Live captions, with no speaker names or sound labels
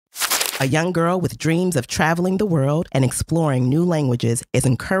A young girl with dreams of traveling the world and exploring new languages is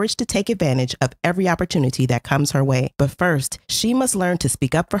encouraged to take advantage of every opportunity that comes her way. But first, she must learn to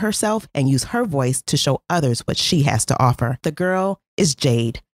speak up for herself and use her voice to show others what she has to offer. The girl is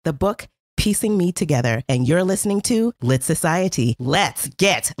Jade. The book, Piecing Me Together. And you're listening to Lit Society. Let's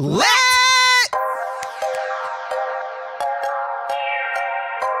get lit!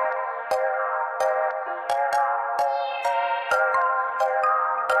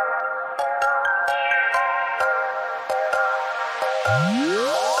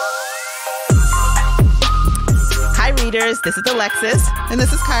 This is Alexis. And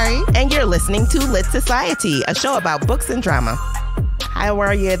this is Kari. And you're listening to Lit Society, a show about books and drama. How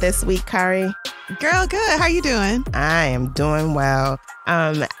are you this week, Kari? Girl, good. How you doing? I am doing well.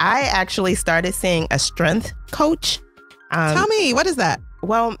 I actually started seeing a strength coach. Tell me, what is that?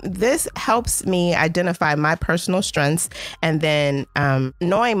 Well, this helps me identify my personal strengths, and then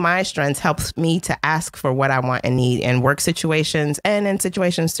knowing my strengths helps me to ask for what I want and need in work situations and in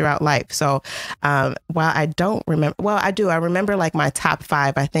situations throughout life. So while I don't remember, well, I do. I remember like my top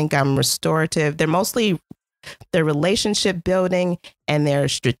 5. I think I'm restorative. They're relationship building and they're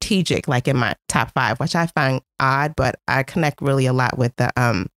strategic, like in my top 5, which I find odd, but I connect really a lot with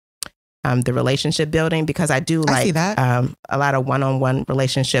the relationship building, because I do like a lot of one-on-one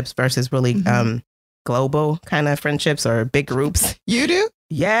relationships versus really global kind of friendships or big groups. You do?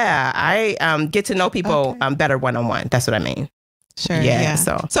 Yeah, I get to know people better one-on-one. That's what I mean. Sure. Yeah.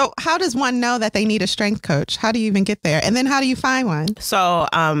 So how does one know that they need a strength coach? How do you even get there? And then how do you find one? So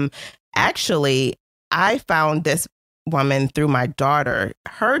actually, I found this woman through my daughter.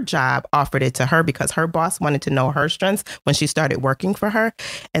 Her job offered it to her because her boss wanted to know her strengths when she started working for her.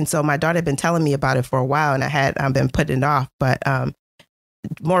 And so my daughter had been telling me about it for a while, and I had been putting it off. But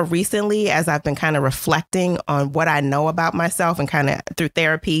more recently, as I've been kind of reflecting on what I know about myself, and kind of through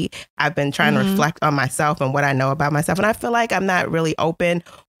therapy, I've been trying to reflect on myself and what I know about myself. And I feel like I'm not really open,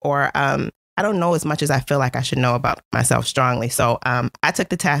 or I don't know as much as I feel like I should know about myself strongly. So I took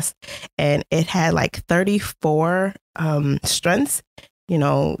the test, and it had like 34 strengths. You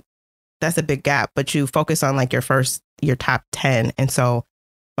know, that's a big gap, but you focus on like your top 10. And so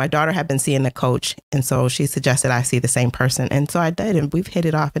my daughter had been seeing the coach, and so she suggested I see the same person. And so I did, and we've hit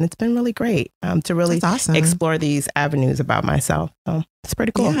it off, and it's been really great to really explore these avenues about myself. So it's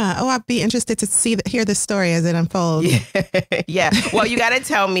pretty cool. Yeah. Oh, I'd be interested to hear the story as it unfolds. Yeah. Well, you got to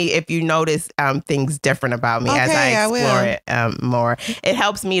tell me if you notice things different about me as I explore it more. It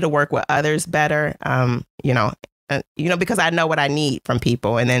helps me to work with others better. Because I know what I need from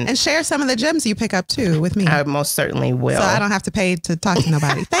people, and share some of the gems you pick up too with me. I most certainly will. So I don't have to pay to talk to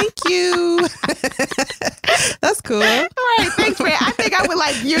nobody. Thank you. That's cool. All right, thanks, Ray. I think I would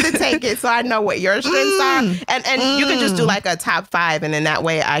like you to take it so I know what your strengths are, and you can just do like a top 5, and then that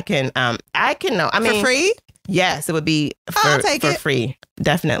way I can know. I mean, for free. Yes, it would be for free.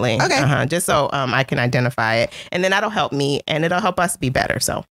 Definitely. Okay. Just so I can identify it, and then that'll help me, and it'll help us be better.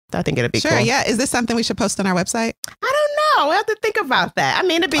 So I think it'll be cool. Sure, yeah. Is this something we should post on our website? I don't know. We'll have to think about that. I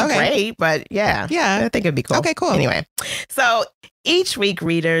mean, it'd be great, but yeah. I think it'd be cool. Okay, cool. Anyway, so each week,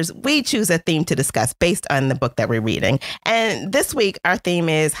 readers, we choose a theme to discuss based on the book that we're reading. And this week, our theme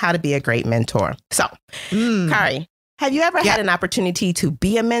is how to be a great mentor. So, Kari, have you ever had an opportunity to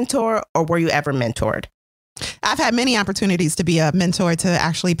be a mentor, or were you ever mentored? I've had many opportunities to be a mentor, to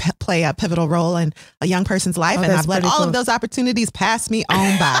actually play a pivotal role in a young person's life. And I've let all of those opportunities pass me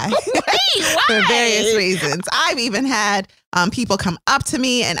on by. For various reasons. I've even had people come up to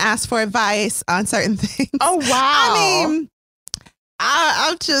me and ask for advice on certain things. Oh, wow. I mean,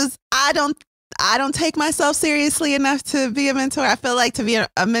 I don't take myself seriously enough to be a mentor. I feel like to be a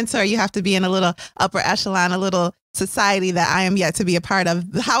mentor, you have to be in a little upper echelon, a little society that I am yet to be a part of.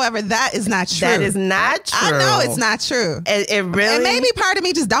 However, that is not true. That is not true. I know it's not true. It really. And maybe part of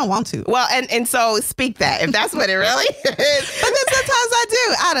me just don't want to. Well, and so speak that if that's what it really is. But then sometimes I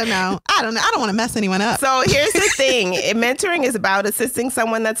do. I don't know. I don't want to mess anyone up. So here's the thing: mentoring is about assisting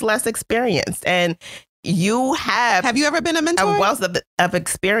someone that's less experienced, and you have you ever been a mentor? A wealth of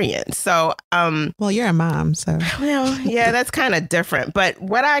experience. So, well, you're a mom, so. Well, yeah, that's kind of different. But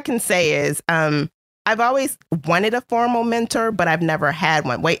what I can say is, I've always wanted a formal mentor, but I've never had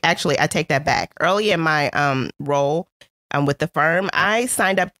one. Wait, actually, I take that back. Early in my role with the firm, I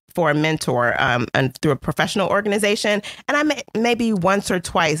signed up for a mentor and through a professional organization. And I met maybe once or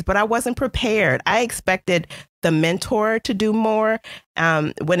twice, but I wasn't prepared. I expected the mentor to do more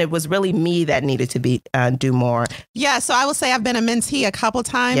when it was really me that needed to do more. Yeah. So I will say I've been a mentee a couple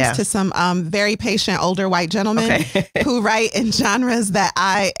times to some very patient older white gentlemen who write in genres that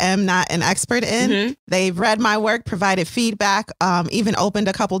I am not an expert in. They've read my work, provided feedback, even opened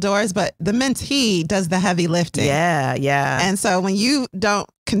a couple doors, but the mentee does the heavy lifting. Yeah. And so when you don't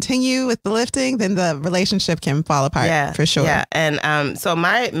continue with the lifting, then the relationship can fall apart for sure. Yeah. And so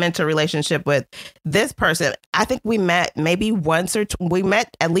my mentor relationship with this person, I think we met maybe once or we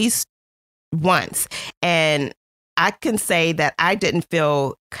met at least once. And I can say that I didn't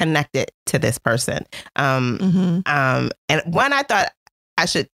feel connected to this person. And one, I thought I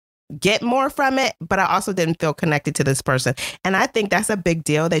should get more from it, but I also didn't feel connected to this person. And I think that's a big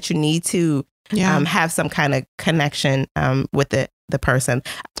deal, that you need to have some kind of connection with the person.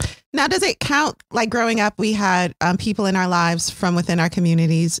 Now, does it count? Like growing up, we had people in our lives from within our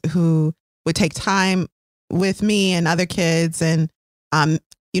communities who would take time with me and other kids and,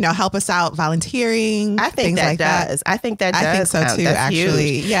 help us out volunteering. I think that does. I think that does. I think so count. too, That's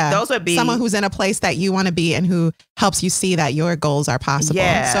actually. huge. Yeah. Those would be someone who's in a place that you want to be and who helps you see that your goals are possible.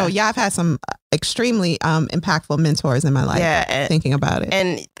 Yeah. So I've had some extremely impactful mentors in my life. Yeah. Thinking about it.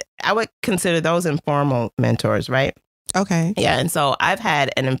 And I would consider those informal mentors, right? Okay. Yeah. And so I've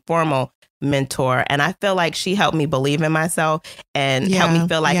had an informal mentor, and I feel like she helped me believe in myself and helped me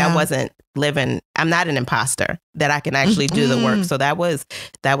feel like I'm not an imposter, that I can actually do the work. So that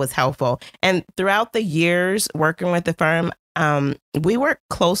was helpful. And throughout the years working with the firm, we work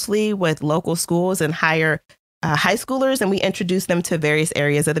closely with local schools and hire high schoolers, and we introduce them to various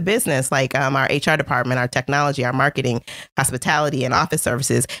areas of the business, like our HR department, our technology, our marketing, hospitality, and office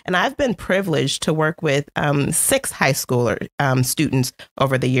services. And I've been privileged to work with 6 high schooler students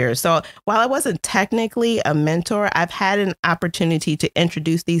over the years. So while I wasn't technically a mentor, I've had an opportunity to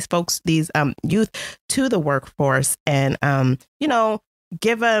introduce these folks, these youth, to the workforce and,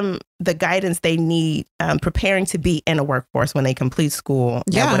 give them the guidance they need, preparing to be in a workforce when they complete school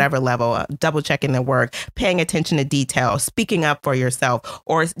at whatever level, double checking their work, paying attention to detail, speaking up for yourself,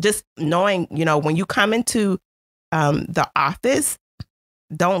 or just knowing, when you come into the office,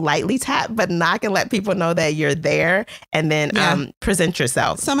 don't lightly tap, but knock and let people know that you're there, and then present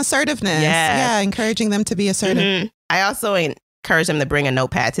yourself. Some assertiveness. Yeah, encouraging them to be assertive. I also encourage them to bring a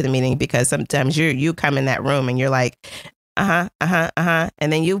notepad to the meeting, because sometimes you come in that room and you're like, and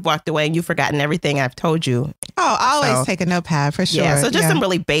then you've walked away and you've forgotten everything I've told you. Oh, I always take a notepad for sure. Yeah, so just some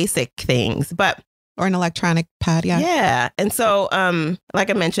really basic things, or an electronic pad. Yeah. And so, like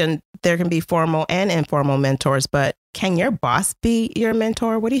I mentioned, there can be formal and informal mentors, but can your boss be your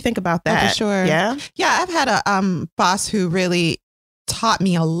mentor? What do you think about that? Oh, for sure. Yeah. Yeah. I've had a boss who really taught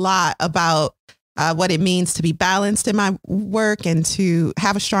me a lot about what it means to be balanced in my work and to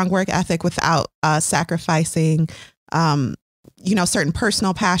have a strong work ethic without sacrificing certain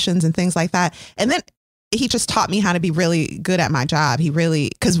personal passions and things like that. And then he just taught me how to be really good at my job.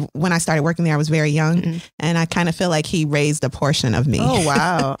 Because when I started working there, I was very young, and I kind of feel like he raised a portion of me. Oh,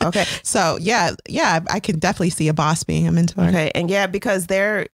 wow. Okay. So I could definitely see a boss being a mentor. Okay. And because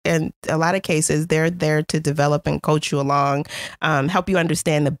they're, in a lot of cases, they're there to develop and coach you along, help you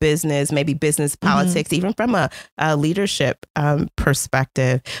understand the business, maybe business politics, even from a leadership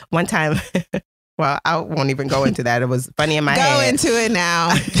perspective. One time, well, I won't even go into that. It was funny in my head. Go into it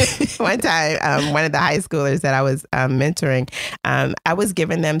now. One time, one of the high schoolers that I was mentoring, I was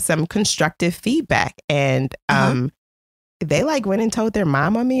giving them some constructive feedback, and they went and told their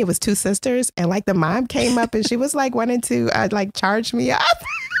mom on me. It was 2 sisters, and the mom came up and she was wanting to charge me up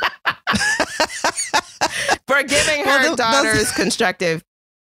for giving her daughters constructive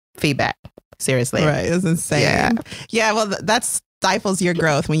feedback. Seriously. Right. It's insane. Yeah. Well, that's stifles your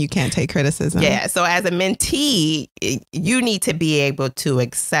growth when you can't take criticism. Yeah. So as a mentee, you need to be able to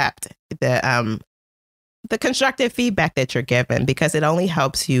accept the constructive feedback that you're given, because it only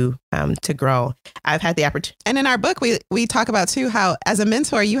helps you to grow. I've had the opportunity. And in our book, we talk about too how as a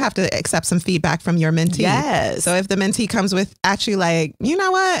mentor, you have to accept some feedback from your mentee. Yes. So if the mentee comes with actually you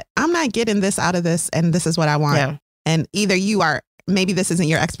know what, I'm not getting this out of this, and this is what I want. Yeah. And either you are, maybe this isn't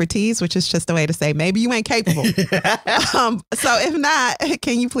your expertise, which is just a way to say maybe you ain't capable. So if not,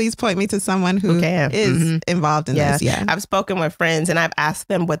 can you please point me to someone who is involved in this? Yeah. I've spoken with friends and I've asked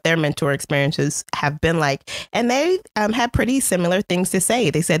them what their mentor experiences have been like. And they had pretty similar things to say.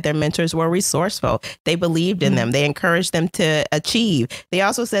 They said their mentors were resourceful. They believed in them. They encouraged them to achieve. They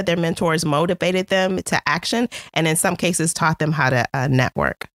also said their mentors motivated them to action, and in some cases taught them how to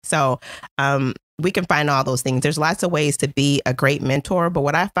network. So we can find all those things. There's lots of ways to be a great mentor. But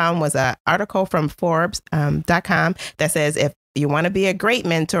what I found was an article from Forbes.com that says if you want to be a great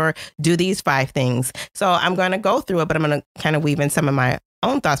mentor, do these 5 things. So I'm going to go through it, but I'm going to kind of weave in some of my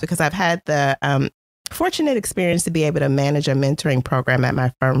own thoughts because I've had the fortunate experience to be able to manage a mentoring program at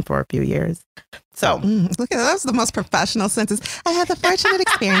my firm for a few years. So look at that. Was the most professional sentence. I had the fortunate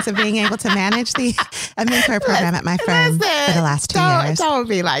experience of being able to manage a mentor program at my firm for the last 2 years. Don't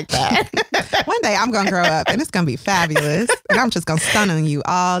be like that. One day I'm going to grow up and it's going to be fabulous. And I'm just going to stun on you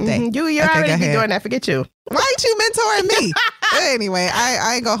all day. You're already be doing that. Forget you. Why ain't you mentoring me? Anyway,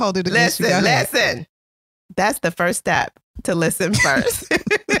 I ain't going to hold it against you. Listen. That's the first step, to listen first.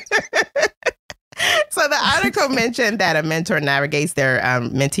 So the article mentioned that a mentor navigates their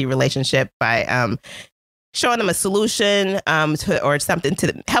mentee relationship by showing them a solution or something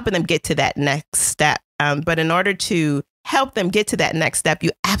to helping them get to that next step. But in order to help them get to that next step,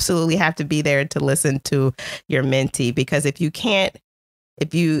 you absolutely have to be there to listen to your mentee, because if you can't,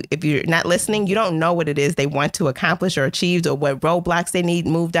 if you're not listening, you don't know what it is they want to accomplish or achieve, or what roadblocks they need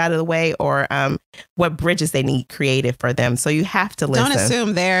moved out of the way, or what bridges they need created for them. So you have to listen. Don't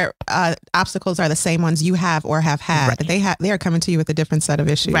assume their obstacles are the same ones you have or have had. Right. They are coming to you with a different set of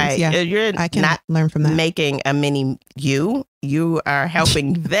issues. Right. Yeah. You're I can not learn from that. Making a mini you. You are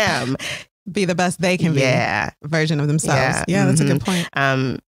helping them be the best they can be. Version of themselves. Yeah, that's a good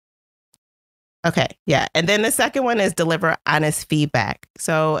point. Okay. Yeah. And then the second one is deliver honest feedback.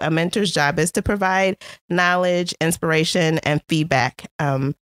 So a mentor's job is to provide knowledge, inspiration, and feedback.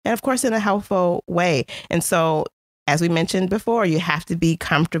 And of course, in a helpful way. And so, as we mentioned before, you have to be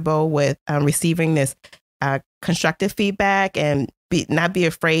comfortable with receiving this constructive feedback and not be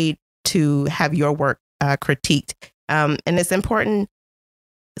afraid to have your work critiqued. And it's important.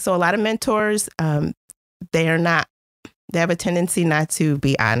 So a lot of mentors, they have a tendency not to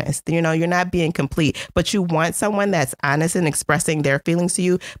be honest. You know, you're not being complete, but you want someone that's honest and expressing their feelings to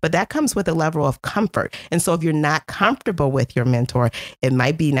you. But that comes with a level of comfort. And so if you're not comfortable with your mentor, it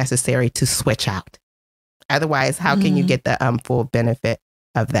might be necessary to switch out. Otherwise, how can you get the full benefit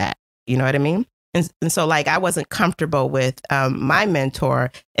of that? You know what I mean? And so like I wasn't comfortable with my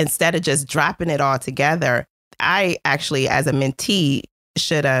mentor. Instead of just dropping it all together, I actually, as a mentee,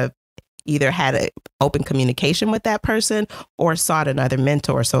 should have either had an open communication with that person or sought another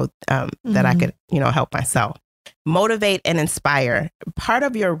mentor so that I could, help myself. Motivate and inspire. Part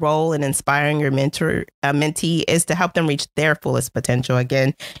of your role in inspiring your mentee is to help them reach their fullest potential.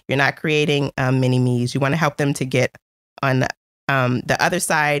 Again, you're not creating mini-me's. You want to help them to get on the other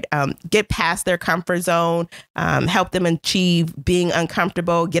side, get past their comfort zone, help them achieve being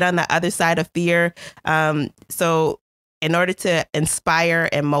uncomfortable, get on the other side of fear. So in order to inspire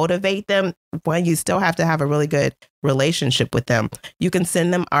and motivate them, you still have to have a really good relationship with them. You can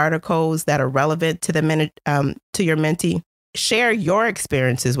send them articles that are relevant to to your mentee. Share your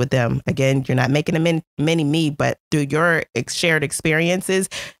experiences with them. Again, you're not making a mini-me, but through your shared experiences,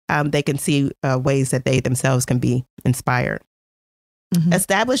 they can see ways that they themselves can be inspired.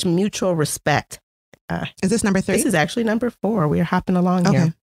 Establish mutual respect. Is this number 3? This is actually number 4. We're hopping along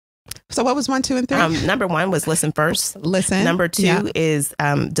here. So what was 1, 2, and 3? Number 1 was listen first. Listen. Number 2 is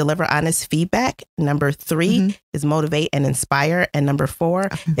deliver honest feedback. Number 3 is motivate and inspire. And number 4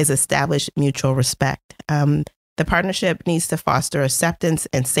 is establish mutual respect. The partnership needs to foster acceptance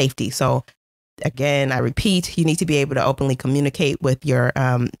and safety. So again, I repeat, you need to be able to openly communicate with your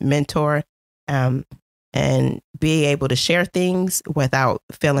mentor and be able to share things without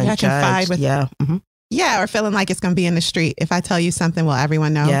feeling judged. Confide with Yeah, or feeling like it's going to be in the street. If I tell you something, will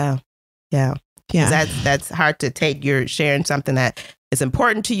everyone know? Yeah. That's hard to take. You're sharing something that is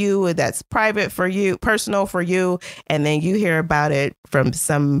important to you, that's private for you, personal for you, and then you hear about it from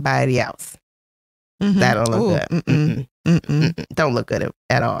somebody else. That don't look good. Don't look good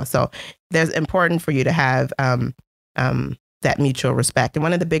at all. So there's important for you to have that mutual respect. And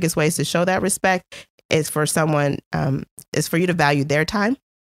one of the biggest ways to show that respect is for you to value their time.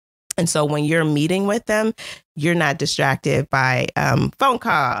 And so when you're meeting with them, you're not distracted by phone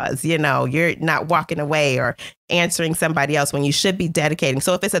calls, you're not walking away or answering somebody else when you should be dedicating.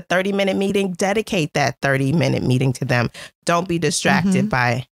 So if it's a 30-minute meeting, dedicate that 30-minute meeting to them. Don't be distracted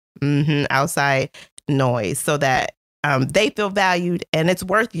by outside noise so that they feel valued and it's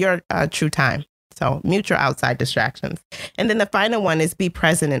worth your true time. So mute your outside distractions. And then the final one is be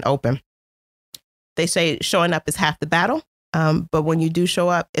present and open. They say showing up is half the battle. But when you do show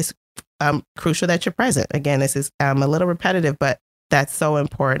up, it's crucial that you're present. Again, this is a little repetitive, but that's so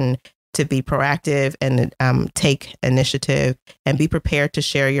important to be proactive and take initiative and be prepared to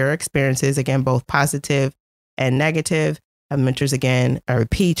share your experiences, again, both positive and negative. mentors, again, I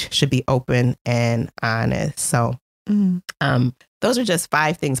repeat, should be open and honest. So those are just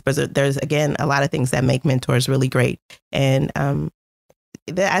 5 things. But there's, again, a lot of things that make mentors really great. And I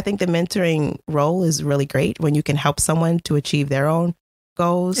think the mentoring role is really great when you can help someone to achieve their own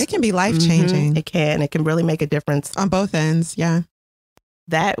goals. It can be life-changing. It can really make a difference. On both ends, yeah.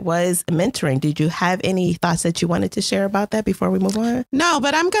 That was mentoring. Did you have any thoughts that you wanted to share about that before we move on? No,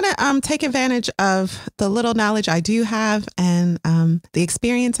 but I'm going to take advantage of the little knowledge I do have and the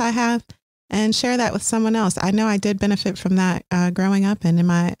experience I have and share that with someone else. I know I did benefit from that growing up and in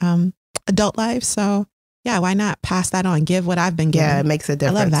my adult life. So yeah, why not pass that on? Give what I've been given. Yeah, it makes a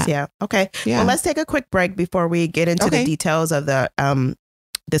difference. I love that. Yeah. Okay. Yeah. Well, let's take a quick break before we get into the details of the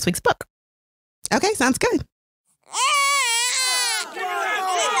this week's book. Okay, sounds good.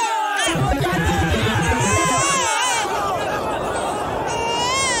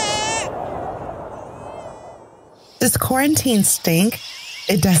 Does quarantine stink?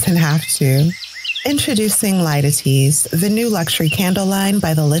 It doesn't have to. Introducing Lightities, the new luxury candle line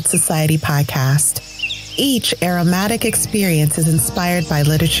by the Lit Society podcast. Each aromatic experience is inspired by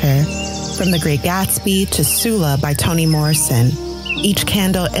literature, from The Great Gatsby to Sula by Toni Morrison. Each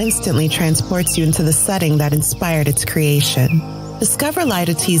candle instantly transports you into the setting that inspired its creation. Discover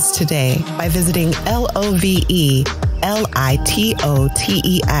Lightities today by visiting LOVELITOTES.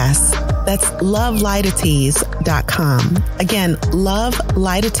 That's loveliteties.com. Again,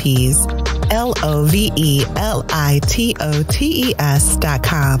 loveliteties,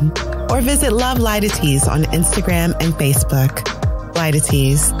 LOVELITOTES.com. Or visit Love Lightities on Instagram and Facebook.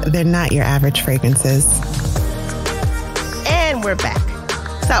 Lightities, they're not your average fragrances. And we're back.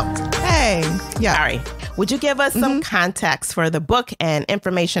 So, hey, yeah. Sorry. Would you give us some context for the book and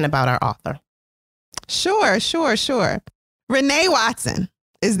information about our author? Sure. Renee Watson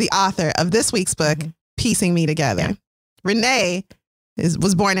is the author of this week's book, Piecing Me Together. Yeah. Renee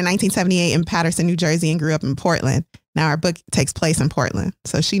was born in 1978 in Paterson, New Jersey, and grew up in Portland. Now our book takes place in Portland,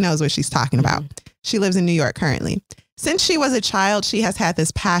 so she knows what she's talking about. She lives in New York currently. Since she was a child, she has had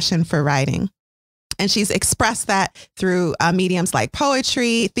this passion for writing. And she's expressed that through mediums like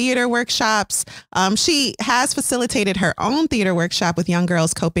poetry, theater workshops. She has facilitated her own theater workshop with young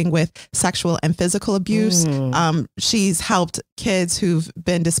girls coping with sexual and physical abuse. She's helped kids who've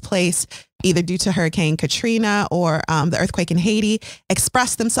been displaced either due to Hurricane Katrina or the earthquake in Haiti,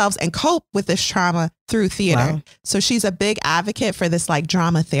 express themselves and cope with this trauma through theater. Wow. So she's a big advocate for this like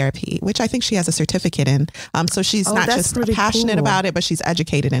drama therapy, which I think she has a certificate in. So she's not just passionate about it, but she's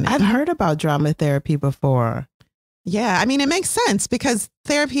educated in it. I've heard about drama therapy before. Yeah, I mean, it makes sense because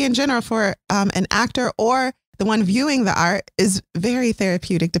therapy in general for an actor or the one viewing the art is very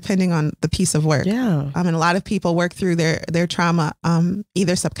therapeutic depending on the piece of work. Yeah. And a lot of people work through their trauma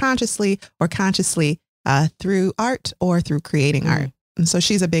either subconsciously or consciously through art or through creating art. And so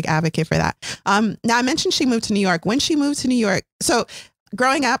she's a big advocate for that. Now, I mentioned she moved to New York. When she moved to New York, so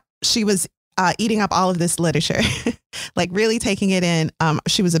growing up, she was eating up all of this literature, like really taking it in.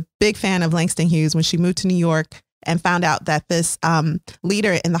 She was a big fan of Langston Hughes when she moved to New York and found out that this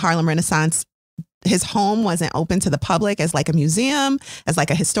leader in the Harlem Renaissance, his home wasn't open to the public as like a museum, as like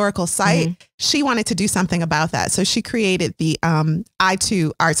a historical site. She wanted to do something about that. So she created the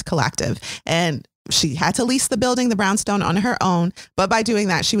I2 Arts Collective, and she had to lease the building, the brownstone, on her own. But by doing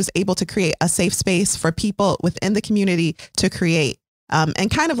that, she was able to create a safe space for people within the community to create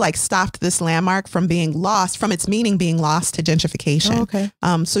and kind of like stopped this landmark from being lost, from its meaning being lost to gentrification. Oh, okay.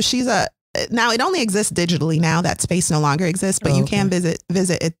 So she's now it only exists digitally now. That space no longer exists, but you can visit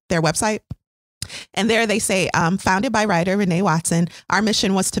their website. And there they say, founded by writer Renee Watson, our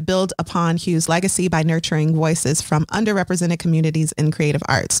mission was to build upon Hughes' legacy by nurturing voices from underrepresented communities in creative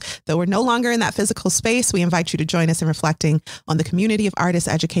arts. Though we're no longer in that physical space, we invite you to join us in reflecting on the community of artists,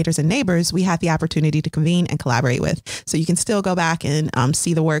 educators, and neighbors we had the opportunity to convene and collaborate with. So you can still go back and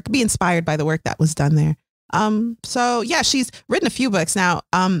see the work, be inspired by the work that was done there. So yeah, she's written a few books now.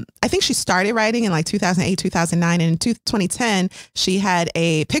 I think she started writing in like 2008, 2009, and in 2010, she had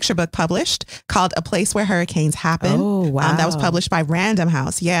a picture book published called A Place Where Hurricanes Happen. Oh, wow. That was published by Random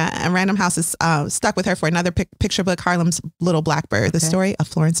House. Yeah. And Random House is stuck with her for another picture book, Harlem's Little Blackbird, the story of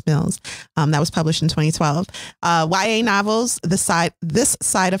Florence Mills. That was published in 2012. YA novels, This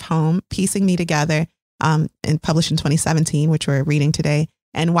Side of Home, Piecing Me Together, and published in 2017, which we're reading today.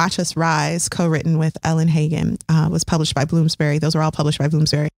 And Watch Us Rise, co-written with Ellen Hagen, was published by Bloomsbury. Those were all published by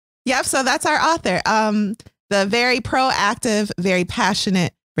Bloomsbury. Yep. So that's our author, the very proactive, very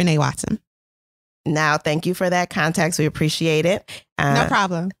passionate Renee Watson. Now, thank you for that context. We appreciate it. No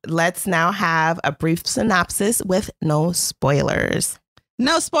problem. Let's now have a brief synopsis with no spoilers.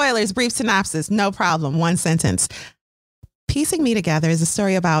 No spoilers, brief synopsis. No problem. One sentence. Piecing Me Together is a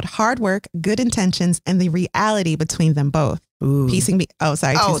story about hard work, good intentions, and the reality between them both. Ooh. Piecing me. Oh,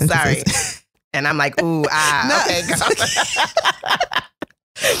 sorry. Oh, sorry. And I'm like, ooh, ah, okay, go.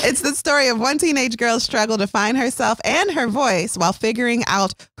 It's the story of one teenage girl's struggle to find herself and her voice while figuring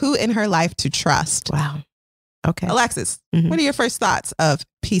out who in her life to trust. Wow. Okay. Alexis, what are your first thoughts of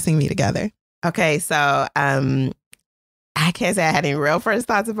Piecing Me Together? Okay, so I can't say I had any real first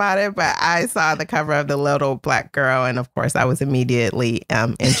thoughts about it, but I saw the cover of the little black girl, and of course, I was immediately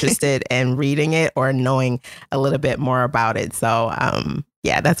interested in reading it or knowing a little bit more about it. So,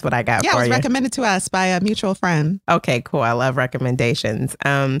 yeah, that's what I got. Yeah, for it was you. recommended to us by a mutual friend. Okay, cool. I love recommendations.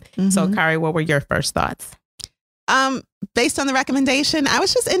 So, Kari, what were your first thoughts? Based on the recommendation, I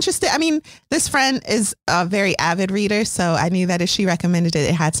was just interested. I mean, this friend is a very avid reader, so I knew that if she recommended it,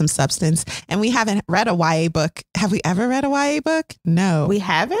 it had some substance. And we haven't read a YA book. Have we ever read a YA book? No. We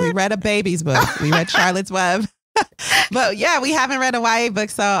haven't? We read a baby's book. We read Charlotte's Web. But yeah, we haven't read a YA book,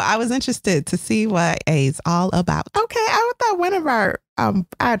 so I was interested to see what YA's all about. Okay, I thought one of our, I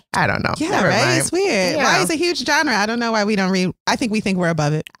don't know. Yeah, Never right? mind. It's weird. Yeah. YA is a huge genre. I don't know why we don't read. I think we think we're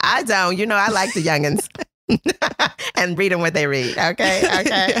above it. I don't. You know, I like the youngins. And reading what they read. Okay.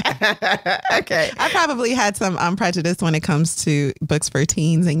 Okay. I probably had some prejudice when it comes to books for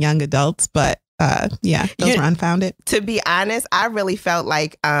teens and young adults, but yeah, those were unfounded. To be honest, I really felt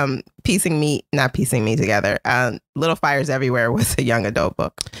like not piecing me together. Little Fires Everywhere was a young adult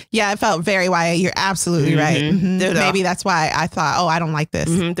book. Yeah, it felt very YA. You're absolutely right. Maybe that's why I thought, oh, I don't like this.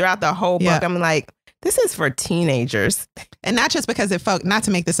 Throughout the whole book, I'm like, this is for teenagers. And not just because not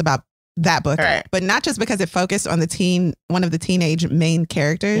to make this about that book, right, but not just because it focused on one of the teenage main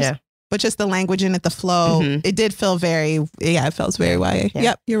characters, but just the language in it, the flow. It did feel it felt very YA. Yeah.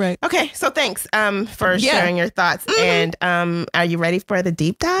 Yep, you're right. Okay, so thanks for sharing your thoughts. And are you ready for the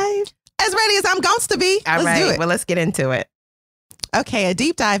deep dive? As ready as I'm going to be. Let's do it. Well, let's get into it. Okay, a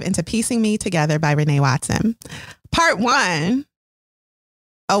deep dive into Piecing Me Together by Renee Watson. Part 1.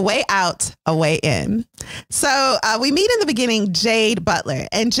 A way out, a way in. So we meet in the beginning Jade Butler.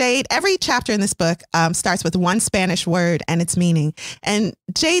 And Jade, every chapter in this book starts with one Spanish word and its meaning. And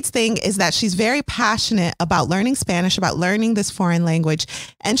Jade's thing is that she's very passionate about learning Spanish, about learning this foreign language.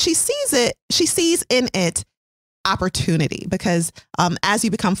 And she sees in it opportunity because as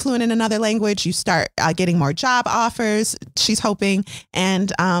you become fluent in another language, you start getting more job offers, she's hoping.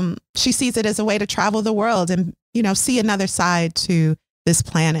 And she sees it as a way to travel the world and, see another side to this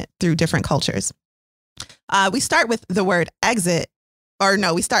planet through different cultures. We start with the word exit,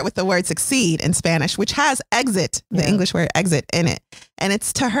 we start with the word succeed in Spanish, which has exit, the English word exit in it. And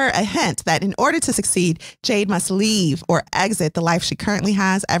it's to her a hint that in order to succeed, Jade must leave or exit the life she currently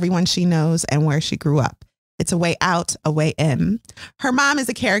has, everyone she knows, and where she grew up. It's a way out, a way in. Her mom is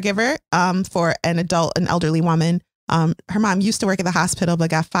a caregiver for an elderly woman. Her mom used to work at the hospital, but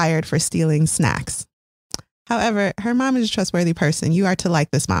got fired for stealing snacks. However, her mom is a trustworthy person. You are to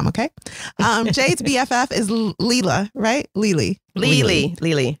like this mom, okay? Jade's BFF is Leela, right? Lily.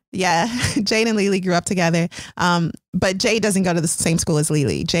 Yeah, Jade and Lily grew up together. But Jade doesn't go to the same school as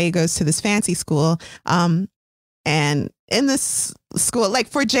Lily. Jade goes to this fancy school. And in this school, like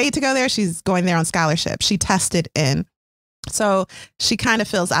for Jade to go there, she's going there on scholarship. She tested in. So she kind of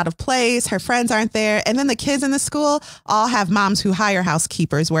feels out of place. Her friends aren't there. And then the kids in the school all have moms who hire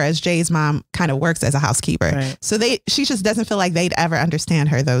housekeepers, whereas Jade's mom kind of works as a housekeeper. Right. So she just doesn't feel like they'd ever understand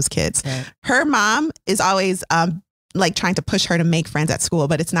her, those kids. Right. Her mom is always like trying to push her to make friends at school,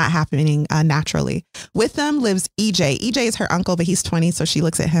 but it's not happening naturally. With them lives EJ. EJ is her uncle, but he's 20, so she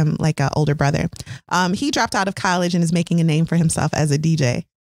looks at him like an older brother. He dropped out of college and is making a name for himself as a DJ.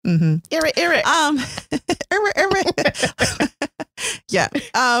 Eric. Yeah.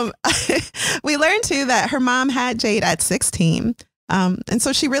 We learned too that her mom had Jade at 16. And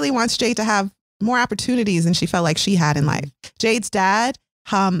so she really wants Jade to have more opportunities than she felt like she had in life. Jade's dad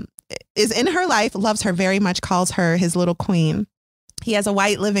is in her life, loves her very much, calls her his little queen. He has a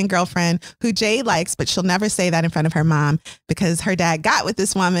white living girlfriend who Jade likes, but she'll never say that in front of her mom because her dad got with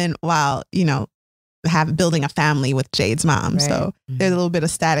this woman while, building a family with Jade's mom. Right. So there's a little bit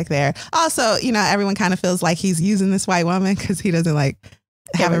of static there. Also, everyone kind of feels like he's using this white woman because he doesn't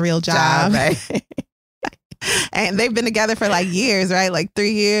have a real job. Right? And they've been together for years, right?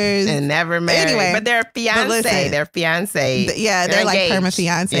 3 years. And never married. Anyway, but they're fiance. They're fiancé. Yeah, they're like perma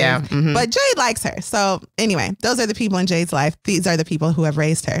fiance. Yeah. But Jade likes her. So anyway, those are the people in Jade's life. These are the people who have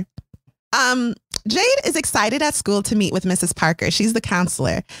raised her. Jade is excited at school to meet with Mrs. Parker. She's the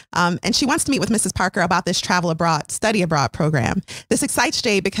counselor. And she wants to meet with Mrs. Parker about this study abroad program. This excites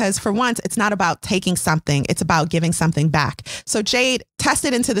Jade because for once, it's not about taking something. It's about giving something back. So Jade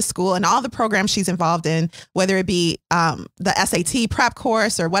tested into the school and all the programs she's involved in, whether it be the SAT prep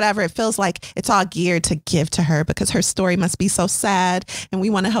course or whatever, it feels like it's all geared to give to her because her story must be so sad and we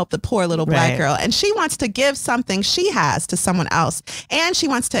want to help the poor little Black girl. And she wants to give something she has to someone else. And she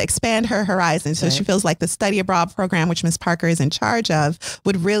wants to expand her horizons. So she feels like the study abroad program, which Miss Parker is in charge of,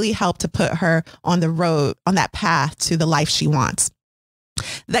 would really help to put her on the road, on that path to the life she wants.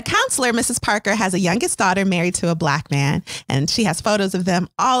 The counselor, Mrs. Parker, has a youngest daughter married to a Black man, and she has photos of them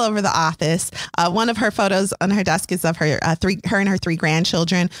all over the office. One of her photos on her desk is of her and her three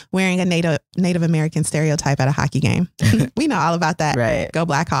grandchildren wearing a Native American stereotype at a hockey game. We know all about that. Right. Go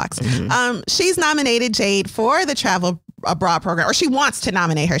Blackhawks. She's nominated Jade for the travel abroad program, or she wants to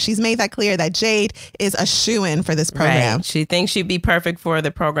nominate her. She's made that clear that Jade is a shoo-in for this program. Right. She thinks she'd be perfect for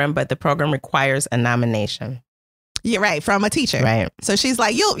the program, but the program requires a nomination. Yeah, right. From a teacher. Right. So she's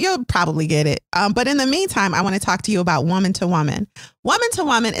like, you'll probably get it. But in the meantime, I want to talk to you about Woman to Woman. Woman to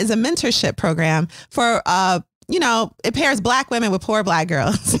Woman is a mentorship program for, it pairs Black women with poor Black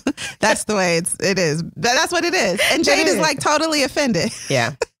girls. That's the way it is. That's what it is. And Jade is like totally offended.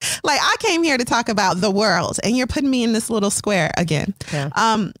 Yeah. Like, I came here to talk about the world and you're putting me in this little square again.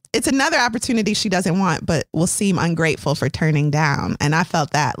 Yeah. It's another opportunity she doesn't want, but will seem ungrateful for turning down. And I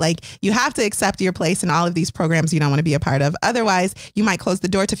felt that, like, you have to accept your place in all of these programs you don't want to be a part of. Otherwise, you might close the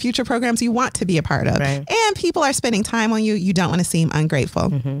door to future programs you want to be a part of. Right. And people are spending time on you. You don't want to seem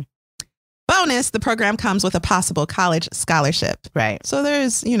ungrateful. Bonus, the program comes with a possible college scholarship. Right. So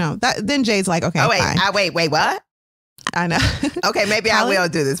there's, that. Then Jade's like, okay, fine. Wait, what? I know. Okay, maybe I will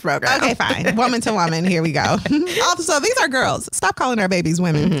do this program. Okay, fine. Woman to woman. Here we go. Also, these are girls. Stop calling our babies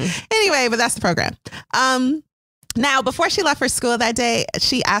women. Anyway, but that's the program. Now, before she left for school that day,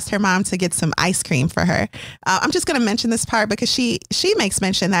 she asked her mom to get some ice cream for her. I'm just going to mention this part because she makes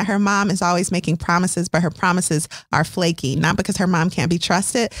mention that her mom is always making promises, but her promises are flaky, not because her mom can't be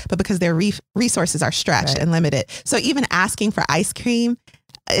trusted, but because their resources are stretched and limited. So even asking for ice cream,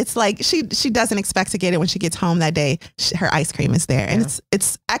 it's like she doesn't expect to get it when she gets home that day. Her ice cream is there. And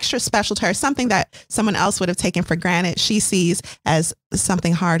it's extra special to her. Something that someone else would have taken for granted, she sees as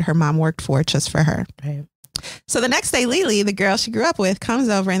something hard her mom worked for just for her. Right. So the next day, Lily, the girl she grew up with, comes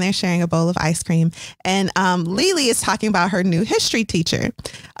over and they're sharing a bowl of ice cream. And Lily is talking about her new history teacher.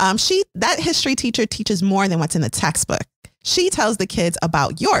 That history teacher teaches more than what's in the textbook. She tells the kids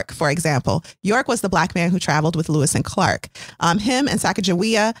about York, for example. York was the Black man who traveled with Lewis and Clark. Him and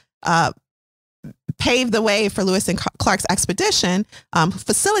Sacagawea paved the way for Lewis and Clark's expedition,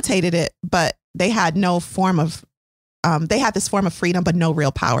 facilitated it, but they had no form of, they had this form of freedom, but no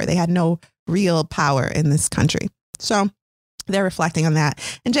real power. They had no real power in this country. So they're reflecting on that.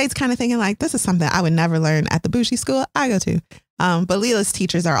 And Jade's kind of thinking like, this is something I would never learn at the bougie school I go to. But Leela's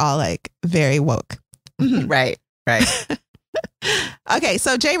teachers are all like very woke. Right. Okay,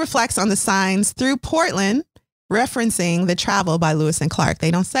 so Jay reflects on the signs through Portland referencing the travel by Lewis and Clark.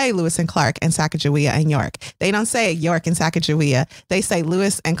 They don't say Lewis and Clark and Sacagawea and York. They don't say York and Sacagawea. They say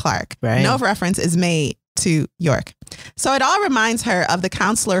Lewis and Clark. Right. No reference is made to York. So it all reminds her of the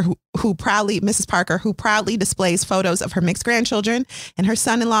counselor who proudly, Mrs. Parker, who proudly displays photos of her mixed grandchildren and her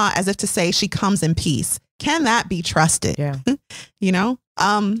son-in-law as if to say she comes in peace. Can that be trusted? Yeah.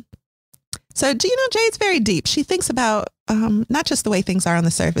 So, Jade's very deep. She thinks about not just the way things are on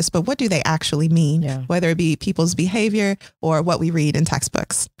the surface, but what do they actually mean, whether it be people's behavior or what we read in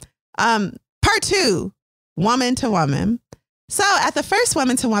textbooks. Part 2, woman to woman. So at the first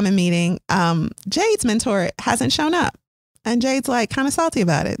woman to woman meeting, Jade's mentor hasn't shown up. And Jade's like kind of salty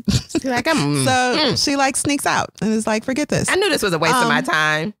about it. She's like, she like sneaks out and is like, forget this. I knew this was a waste of my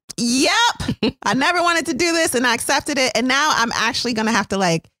time. Yep. I never wanted to do this and I accepted it. And now I'm actually going to have to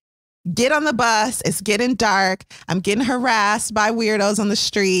like get on the bus. It's getting dark. I'm getting harassed by weirdos on the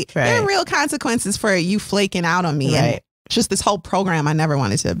street. Right. There are real consequences for you flaking out on me. Right. And just this whole program I never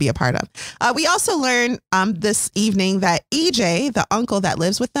wanted to be a part of. We also learned this evening that EJ, the uncle that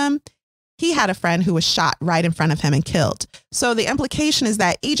lives with them, he had a friend who was shot right in front of him and killed. So the implication is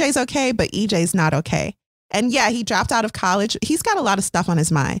that EJ's okay, but EJ's not okay. And yeah, he dropped out of college. He's got a lot of stuff on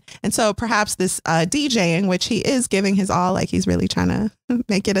his mind. And so perhaps this DJing, which he is giving his all, like he's really trying to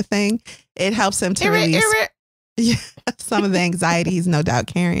make it a thing, it helps him to release some of the anxiety he's no doubt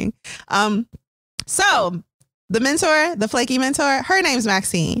carrying. So the mentor, the flaky mentor, her name's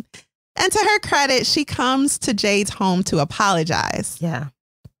Maxine. And to her credit, she comes to Jade's home to apologize. Yeah.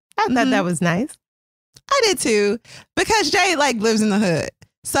 I thought that was nice. I did too, because Jade like lives in the hood.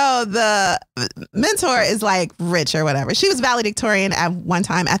 So the mentor is like rich or whatever. She was valedictorian at one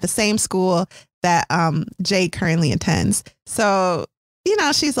time at the same school that Jade currently attends. So you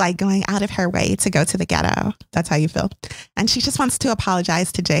know, she's like going out of her way to go to the ghetto. That's how you feel. And she just wants to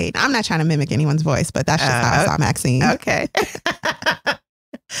apologize to Jade. I'm not trying to mimic anyone's voice, but that's just how I saw Maxine. Okay.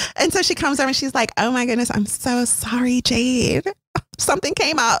 And so she comes over and she's like, oh my goodness, I'm so sorry, Jade. Something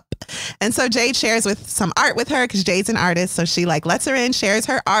came up. And so Jade shares with some art with her because Jade's an artist. So she like lets her in, shares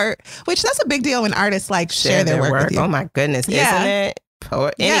her art, which that's a big deal when artists like share their work with you. Oh my goodness. Isn't it?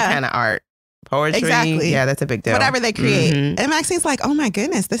 Any kind of art. Poetry. Exactly. Yeah, that's a big deal. Whatever they create. And Maxine's like, oh my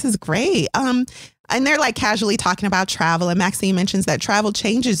goodness, this is great. And they're like casually talking about travel. And Maxine mentions that travel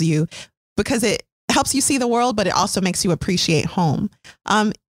changes you because it helps you see the world, but it also makes you appreciate home.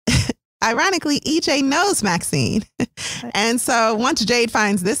 Ironically, EJ knows Maxine. And so once Jade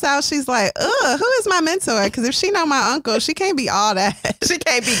finds this out, she's like, ugh, who is my mentor? Because if she know my uncle, she can't be all that. She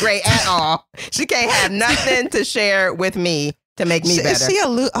can't be great at all. She can't have nothing to share with me to make me better. Is she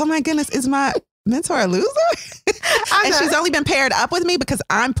oh my goodness, is my mentor a loser? And she's only been paired up with me because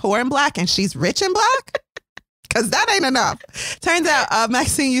I'm poor and black and she's rich and black? Because that ain't enough. Turns out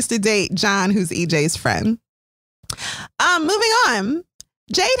Maxine used to date John, who's EJ's friend. Moving on.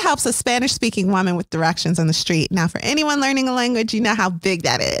 Jade helps a Spanish-speaking woman with directions on the street. Now, for anyone learning a language, you know how big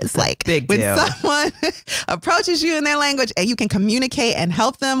that is. Like, when someone approaches you in their language and you can communicate and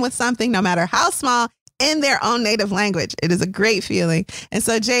help them with something, no matter how small, in their own native language, it is a great feeling. And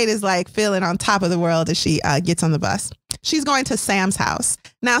so Jade is like feeling on top of the world as she gets on the bus. She's going to Sam's house.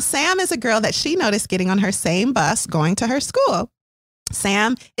 Now, Sam is a girl that she noticed getting on her same bus going to her school.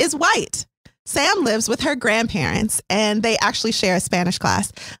 Sam is white. Sam lives with her grandparents and they actually share a Spanish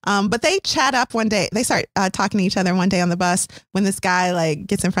class. But they chat up one day. They start talking to each other one day on the bus when this guy like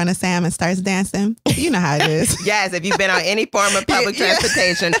gets in front of Sam and starts dancing. You know how it is. Yes, if you've been on any form of public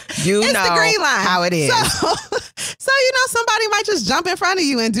transportation, you it's know the green line. How it is. So, you know, somebody might just jump in front of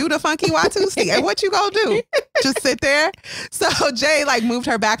you and do the funky Watusi. And what you gonna do? Just sit there? So Jay like moved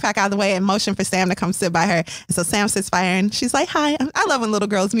her backpack out of the way and motioned for Sam to come sit by her. And so Sam sits by her and she's like, hi. I love when little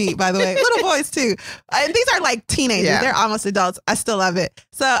girls meet, by the way. Little boys too. And these are like teenagers. Yeah. They're almost adults. I still love it.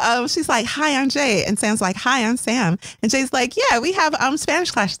 So she's like, hi, I'm Jay. And Sam's like, hi, I'm Sam. And Jay's like, yeah, we have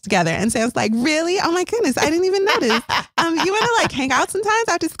Spanish class together. And Sam's like, really? Oh my goodness, I didn't even notice. You want to like hang out sometimes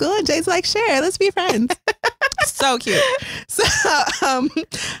after school? And Jay's like, sure, let's be friends. So cute. So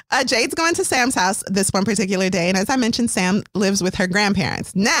Jade's going to Sam's house this one particular day. And as I mentioned, Sam lives with her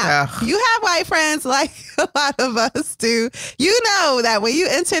grandparents. Now, you have white friends like a lot of us do. You know that when you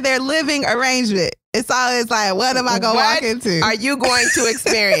enter their living arrangement, it's always like, what am I going to walk into? Are you going to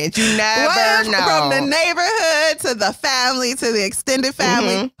experience? You never know. From the neighborhood to the family to the extended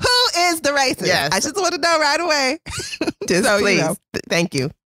family. Who is the racist? Yes. I just want to know right away. Just so, please. You know. Thank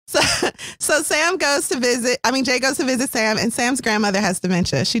you. So Sam goes to visit, Jay goes to visit Sam, and Sam's grandmother has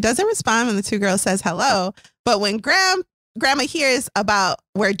dementia. She doesn't respond when the two girls says hello, but when grandma hears about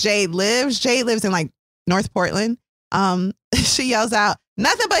where Jade lives in like North Portland, she yells out,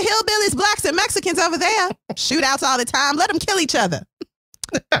 nothing but hillbillies, blacks, and Mexicans over there. Shootouts all the time. Let them kill each other.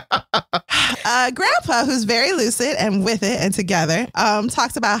 Grandpa, who's very lucid and with it and together,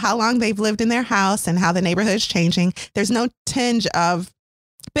 talks about how long they've lived in their house and how the neighborhood's changing. There's no tinge of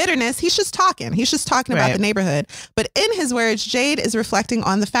bitterness. He's just talking about the neighborhood. But in his words, Jade is reflecting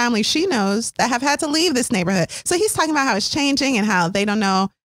on the family she knows that have had to leave this neighborhood. So he's talking about how it's changing and how they don't know,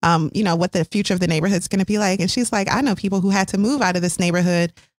 what the future of the neighborhood's going to be like. And she's like, I know people who had to move out of this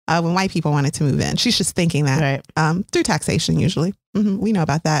neighborhood when white people wanted to move in. She's just thinking that through taxation, usually. We know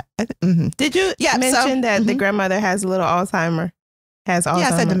about that. Did you mention that the grandmother has a little Alzheimer? Yeah, I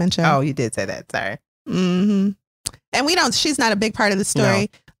said dementia. Oh, you did say that. Sorry. And she's not a big part of the story.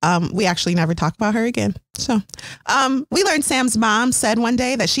 No. We actually never talk about her again. So we learned Sam's mom said one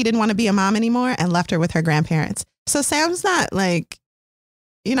day that she didn't want to be a mom anymore and left her with her grandparents. So Sam's not like,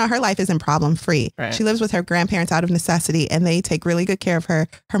 her life isn't problem free. Right. She lives with her grandparents out of necessity and they take really good care of her.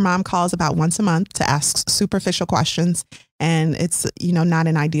 Her mom calls about once a month to ask superficial questions. And it's, not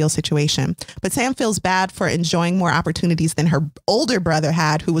an ideal situation. But Sam feels bad for enjoying more opportunities than her older brother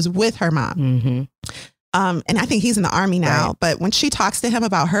had, who was with her mom. And I think he's in the army now. Right. But when she talks to him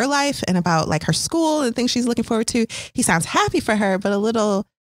about her life and about like her school and things she's looking forward to, he sounds happy for her, but a little,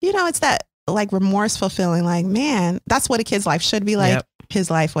 it's that like remorseful feeling like, man, that's what a kid's life should be like. Yep. His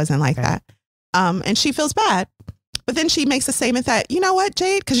life wasn't like that. And she feels bad. But then she makes a statement that, you know what,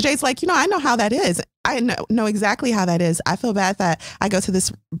 Jade? Because Jade's like, I know how that is. I know exactly how that is. I feel bad that I go to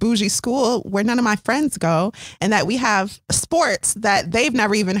this bougie school where none of my friends go and that we have sports that they've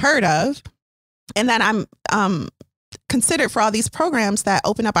never even heard of. And that I'm considered for all these programs that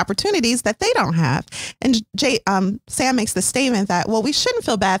open up opportunities that they don't have. And Sam makes the statement that, well, we shouldn't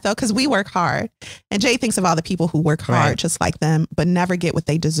feel bad though, because we work hard. And Jade thinks of all the people who work hard just like them, but never get what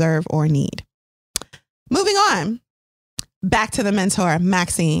they deserve or need. Moving on. Back to the mentor,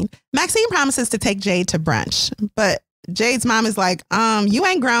 Maxine. Maxine promises to take Jade to brunch, but Jade's mom is like, you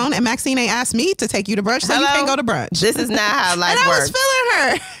ain't grown, and Maxine ain't asked me to take you to brunch, so you can't go to brunch. This is not how life works. And I was feeling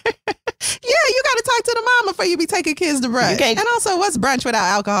her. Yeah, you got to talk to the mom before you be taking kids to brunch. And also, what's brunch without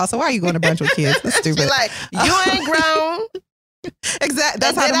alcohol? So why are you going to brunch with kids? That's stupid. She's like, you ain't grown. Exactly.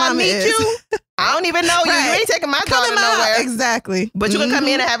 That's how the mama is. You? I don't even know you. You ain't taking my daughter nowhere. Exactly. But you can come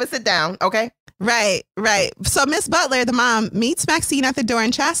in and have a sit down, okay? Right. So Miss Butler, the mom, meets Maxine at the door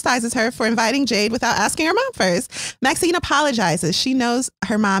and chastises her for inviting Jade without asking her mom first. Maxine apologizes. She knows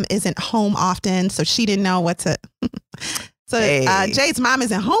her mom isn't home often, so she didn't know what to... Jade's mom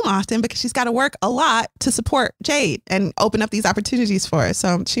isn't home often because she's got to work a lot to support Jade and open up these opportunities for her.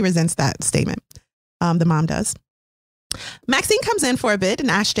 So she resents that statement. The mom does. Maxine comes in for a bit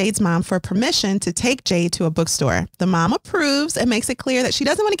and asks Jade's mom for permission to take Jade to a bookstore. The mom approves and makes it clear that she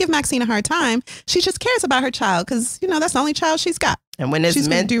doesn't want to give Maxine a hard time. She just cares about her child because, that's the only child she's got. And when she's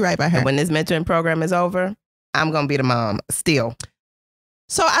going to do right by her. And when this mentoring program is over, I'm going to be the mom still.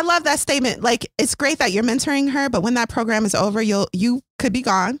 So I love that statement. Like, it's great that you're mentoring her, but when that program is over, you could be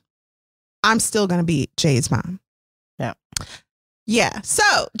gone. I'm still going to be Jade's mom. Yeah. Yeah. So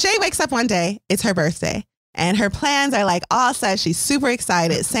Jade wakes up one day. It's her birthday. And her plans are like all set. She's super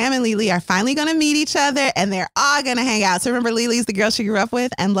excited. Sam and Lily are finally going to meet each other and they're all going to hang out. So remember, Lily's the girl she grew up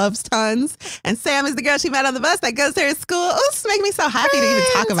with and loves tons. And Sam is the girl she met on the bus that goes to her school. Oh, this makes me so happy to even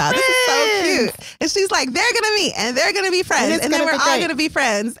talk about. This is so cute. And she's like, they're going to meet and they're going to be friends. And then we're all going to be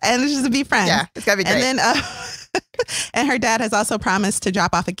friends. And it's just to be friends. Yeah, it's going to be great. And then, and her dad has also promised to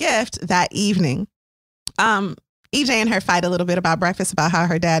drop off a gift that evening. EJ and her fight a little bit about breakfast, about how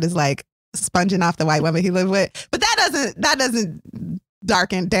her dad is like, sponging off the white woman he lived with, but that doesn't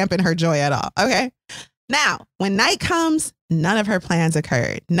dampen her joy at all. Okay. Now, when night comes, none of her plans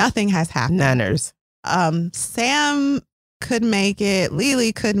occurred. Nothing has happened. Nanners. Sam could make it.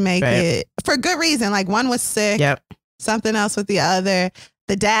 Lily could make it for good reason. Like one was sick. Yep. Something else with the other.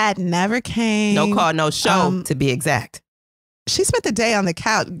 The dad never came. No call, no show, to be exact. She spent the day on the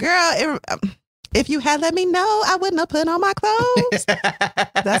couch. Girl, if you had let me know, I wouldn't have put on my clothes.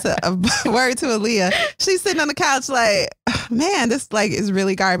 That's a word to Aaliyah. She's sitting on the couch like, man, this is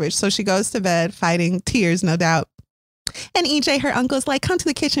really garbage. So she goes to bed fighting tears, no doubt. And EJ, her uncle's like, come to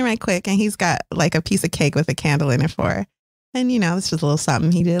the kitchen right quick. And he's got like a piece of cake with a candle in it for her. And, it's just a little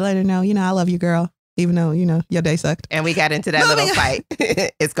something he did. Let her know, I love you, girl. Even though, your day sucked. And we got into that little fight.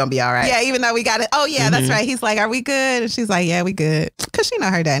 It's going to be all right. Yeah, even though we got it. Oh, yeah, that's right. He's like, are we good? And she's like, yeah, we good. Because she know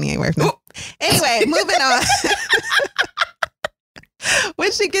her daddy ain't worth nothing. Anyway, moving on.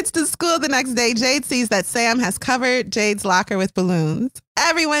 When she gets to school the next day, Jade sees that Sam has covered Jade's locker with balloons.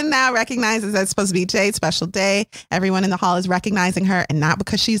 Everyone now recognizes that it's supposed to be Jade's special day. Everyone in the hall is recognizing her, and not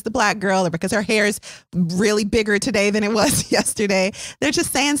because she's the black girl or because her hair is really bigger today than it was yesterday. They're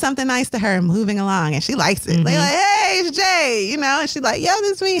just saying something nice to her and moving along, and she likes it. They're like, hey, it's Jade, and she's like, yo,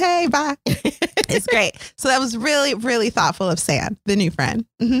 this is me. Hey, bye. It's great. So that was really, really thoughtful of Sam, the new friend.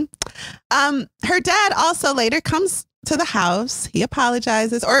 Her dad also later comes to the house. He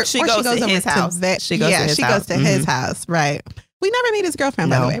apologizes, or she goes to his house. She goes to his house. Right. We never meet his girlfriend,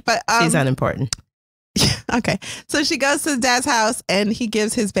 by the way, but she's unimportant. Okay. So she goes to dad's house and he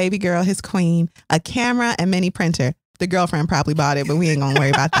gives his baby girl, his queen, a camera and mini printer. The girlfriend probably bought it, but we ain't gonna worry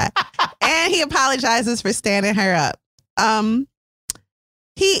about that. And he apologizes for standing her up.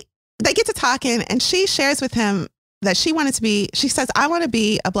 They get to talking and she shares with him that she says, I want to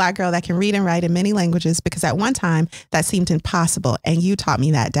be a black girl that can read and write in many languages because at one time that seemed impossible. And you taught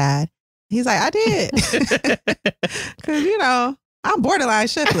me that, Dad. He's like, I did. Because, I'm borderline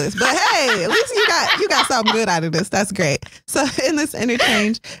shiftless. But hey, at least you got something good out of this. That's great. So in this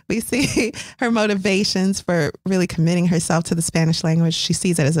interchange, we see her motivations for really committing herself to the Spanish language. She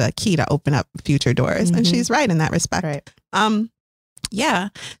sees it as a key to open up future doors. And she's right in that respect. Right. Yeah.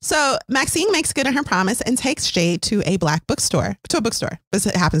 So Maxine makes good on her promise and takes Jade to a bookstore.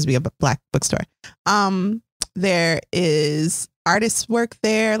 It happens to be a black bookstore. There is artist work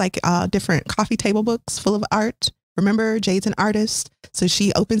there, like different coffee table books full of art. Remember, Jade's an artist. So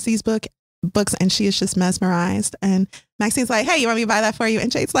she opens these books and she is just mesmerized. And Maxine's like, hey, you want me to buy that for you?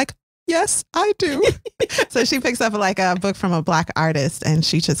 And Jade's like, yes, I do. So she picks up a book from a black artist and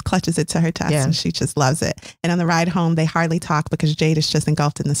she just clutches it to her chest and she just loves it. And on the ride home, they hardly talk because Jade is just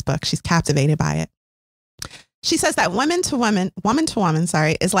engulfed in this book. She's captivated by it. She says that woman to woman,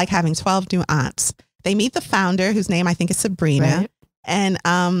 is like having 12 new aunts. They meet the founder, whose name I think is Sabrina. Right. And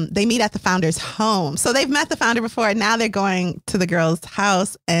they meet at the founder's home. So they've met the founder before, and now they're going to the girl's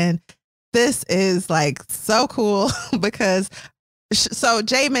house. And this is like so cool because so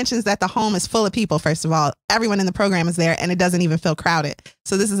Jade mentions that the home is full of people. First of all, everyone in the program is there and it doesn't even feel crowded.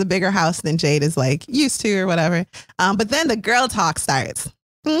 So this is a bigger house than Jade is like used to or whatever. But then the girl talk starts.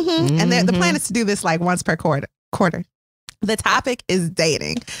 And the plan is to do this like once per quarter. The topic is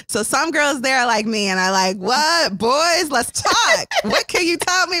dating. So some girls there are like me and are like, what? Boys, let's talk. What can you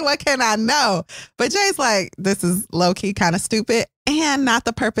tell me? What can I know? But Jay's like, this is low key kind of stupid and not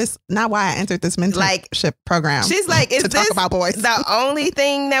the purpose, not why I entered this mentorship program. She's like, is to this talk about boys? The only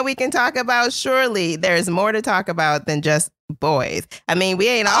thing that we can talk about? Surely there's more to talk about than just boys. I mean, we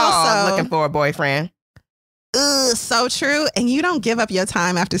ain't all looking for a boyfriend. So true. And you don't give up your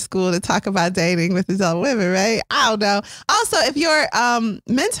time after school to talk about dating with these other women, right? I don't know. Also, if your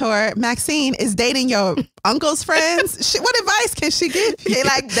mentor, Maxine, is dating your uncle's friends, what advice can she give you?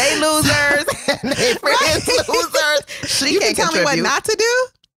 Like, they losers and they friends losers. She can't tell me what contribute. not to do?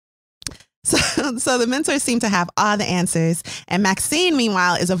 So the mentors seem to have all the answers. And Maxine,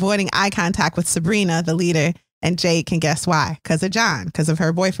 meanwhile, is avoiding eye contact with Sabrina, the leader. And Jade can guess why. Because of John, because of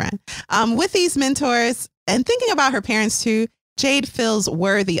her boyfriend. With these mentors, and thinking about her parents too, Jade feels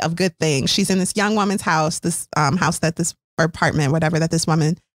worthy of good things. She's in this young woman's house, this house that this, or apartment, whatever, that this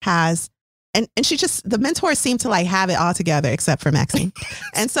woman has. And she just, the mentors seem to like have it all together except for Maxine.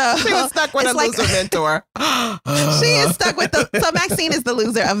 And so she was stuck with a loser mentor. She is stuck with so Maxine is the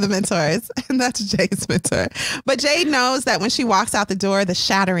loser of the mentors. And that's Jade's mentor. But Jade knows that when she walks out the door, the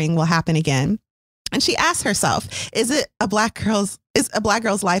shattering will happen again. And she asks herself, is a black girl's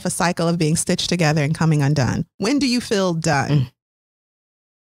life a cycle of being stitched together and coming undone? When do you feel done?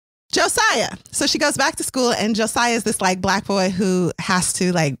 Josiah. So she goes back to school and Josiah is this like black boy who has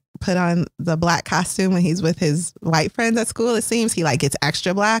to like put on the black costume when he's with his white friends at school. It seems he like gets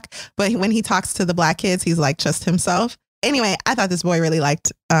extra black, but when he talks to the black kids, he's like just himself. Anyway, I thought this boy really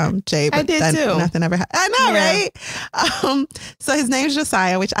liked Jade, but I did too. Nothing ever happened. I know, right? So his name's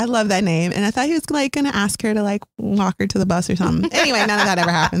Josiah, which I love that name. And I thought he was like going to ask her to like walk her to the bus or something. Anyway, none of that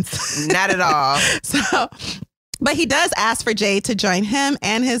ever happens. Not at all. But he does ask for Jade to join him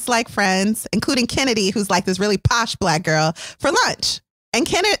and his like friends, including Kennedy, who's like this really posh black girl, for lunch. And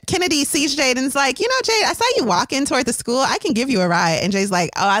Kennedy sees Jade and is like, you know, Jade, I saw you walking toward the school. I can give you a ride. And Jade's like,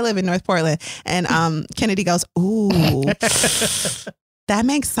 oh, I live in North Portland. And Kennedy goes, ooh, that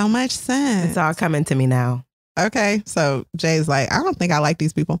makes so much sense. It's all coming to me now. Okay. So Jade's like, I don't think I like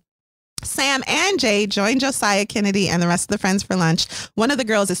these people. Sam and Jade join Josiah, Kennedy, and the rest of the friends for lunch. One of the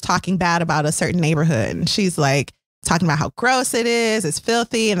girls is talking bad about a certain neighborhood. And she's like talking about how gross it is. It's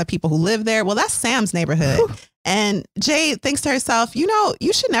filthy. And the people who live there. Well, that's Sam's neighborhood. Whew. And Jade thinks to herself, you know,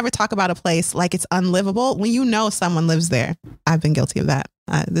 you should never talk about a place like it's unlivable when you know someone lives there. I've been guilty of that.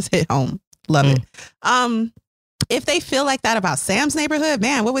 This hit home. Love it. If they feel like that about Sam's neighborhood,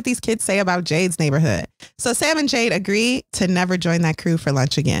 man, what would these kids say about Jade's neighborhood? So Sam and Jade agree to never join that crew for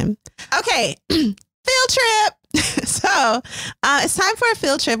lunch again. Okay, field trip. So it's time for a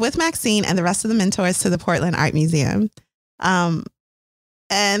field trip with Maxine and the rest of the mentors to the Portland Art Museum. And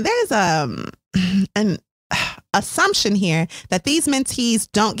there's an assumption here that these mentees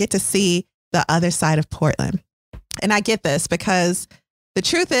don't get to see the other side of Portland. And I get this because the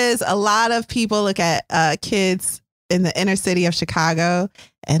truth is a lot of people look at kids in the inner city of Chicago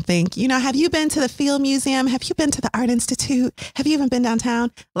and think, you know, have you been to the Field Museum? Have you been to the Art Institute? Have you even been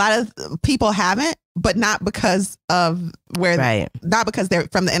downtown? A lot of people haven't, but not because of where, not because they're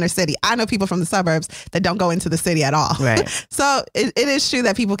from the inner city. I know people from the suburbs that don't go into the city at all. Right. So it is true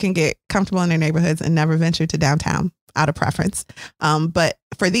that people can get comfortable in their neighborhoods and never venture to downtown out of preference. But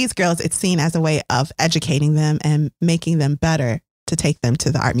for these girls, it's seen as a way of educating them and making them better to take them to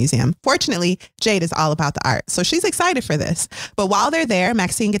the art museum. Fortunately, Jade is all about the art, so she's excited for this. But while they're there,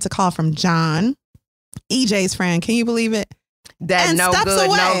 Maxine gets a call from John, EJ's friend. Can you believe it? That no good,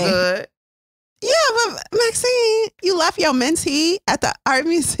 no good. Yeah, but Maxine, you left your mentee at the art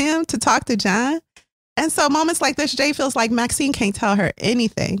museum to talk to John. And so moments like this, Jade feels like Maxine can't tell her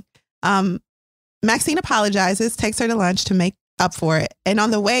anything. Maxine apologizes, takes her to lunch to make up for it. And on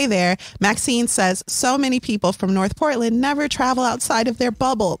the way there, Maxine says so many people from North Portland never travel outside of their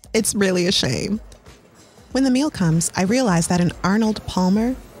bubble. It's really a shame. When the meal comes, I realize that an Arnold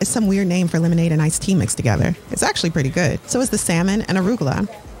Palmer is some weird name for lemonade and iced tea mixed together. It's actually pretty good. So is the salmon and arugula.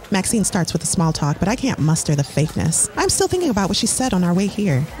 Maxine starts with a small talk, but I can't muster the fakeness. I'm still thinking about what she said on our way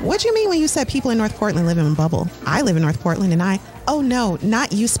here. What do you mean when you said people in North Portland live in a bubble? I live in North Portland and I Oh, no,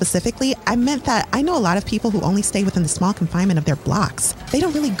 not you specifically. I meant that I know a lot of people who only stay within the small confinement of their blocks. They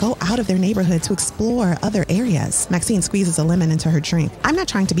don't really go out of their neighborhood to explore other areas. Maxine squeezes a lemon into her drink. I'm not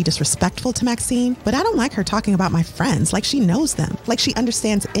trying to be disrespectful to Maxine, but I don't like her talking about my friends like she knows them, like she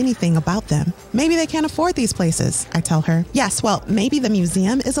understands anything about them. Maybe they can't afford these places, I tell her. Yes, well, maybe the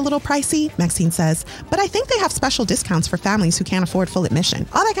museum is a little pricey, Maxine says, but I think they have special discounts for families who can't afford full admission.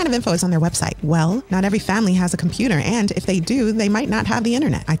 All that kind of info is on their website. Well, not every family has a computer, and if they do, they might not have the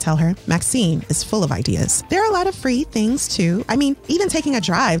internet, I tell her. Maxine is full of ideas. There are a lot of free things too. I mean, even taking a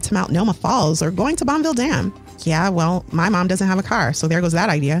drive to Mount Noma Falls or going to Bonneville Dam. Yeah, well, my mom doesn't have a car, so there goes that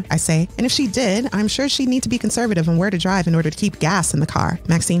idea, I say. And if she did, I'm sure she'd need to be conservative on where to drive in order to keep gas in the car.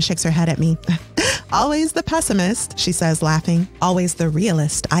 Maxine shakes her head at me. Always the pessimist, she says, laughing. Always the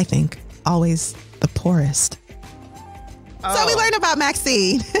realist, I think. Always the poorest. Oh. So we learned about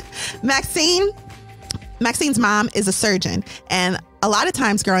Maxine. Maxine's mom is a surgeon, and a lot of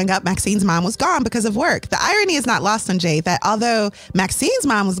times growing up, Maxine's mom was gone because of work. The irony is not lost on Jade that although Maxine's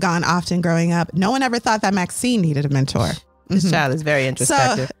mom was gone often growing up, no one ever thought that Maxine needed a mentor. This child is very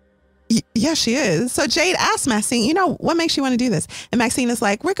introspective. So, yeah, she is. So Jade asked Maxine, you know, what makes you want to do this? And Maxine is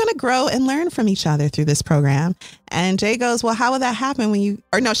like, we're going to grow and learn from each other through this program. And Jade goes, well, how will that happen when you,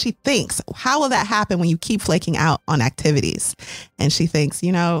 or no, she thinks, how will that happen when you keep flaking out on activities? And she thinks,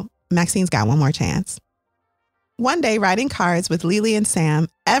 you know, Maxine's got one more chance. One day, writing cards with Lily and Sam,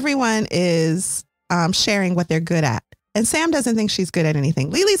 everyone is sharing what they're good at. And Sam doesn't think she's good at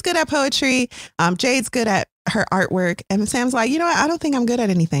anything. Lily's good at poetry. Jade's good at her artwork. And Sam's like, you know what? I don't think I'm good at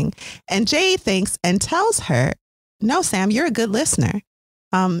anything. And Jade thinks and tells her, no, Sam, you're a good listener.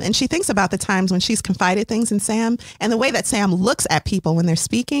 And she thinks about the times when she's confided things in Sam and the way that Sam looks at people when they're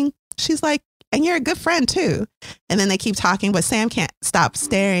speaking. She's like, and you're a good friend too. And then they keep talking, but Sam can't stop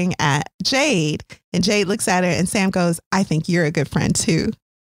staring at Jade. And Jade looks at her and Sam goes, I think you're a good friend too.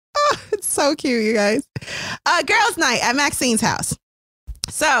 Oh, it's so cute, you guys. Girls' night at Maxine's house.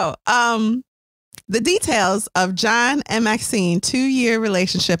 So the details of John and Maxine 2-year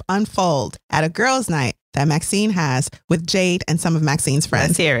relationship unfold at a girls' night that Maxine has with Jade and some of Maxine's friends.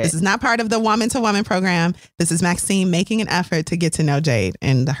 Let's hear it. This is not part of the woman to woman program. This is Maxine making an effort to get to know Jade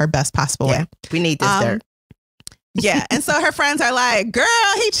in her best possible way. We need this dirt. Yeah. And so her friends are like, girl,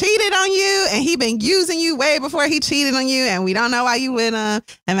 he cheated on you and he been using you way before he cheated on you. And we don't know why you with him.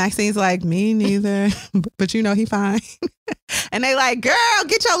 And Maxine's like, me neither. But you know, he fine. And they like, girl,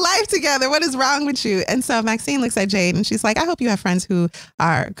 get your life together. What is wrong with you? And so Maxine looks at Jade and she's like, I hope you have friends who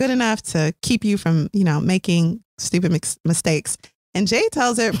are good enough to keep you from, you know, making stupid mistakes. And Jade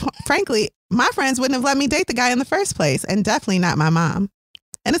tells her, frankly, my friends wouldn't have let me date the guy in the first place. And definitely not my mom.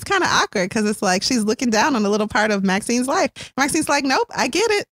 And it's kind of awkward because it's like she's looking down on a little part of Maxine's life. Maxine's like, nope, I get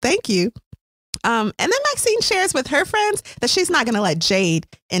it. Thank you. And then Maxine shares with her friends that she's not going to let Jade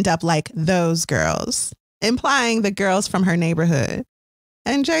end up like those girls, implying the girls from her neighborhood.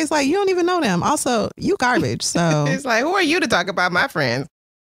 And Jade's like, you don't even know them. Also, you garbage. So it's like, who are you to talk about my friends?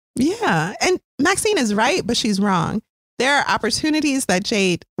 Yeah. And Maxine is right, but she's wrong. There are opportunities that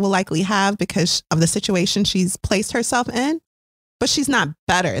Jade will likely have because of the situation she's placed herself in. But she's not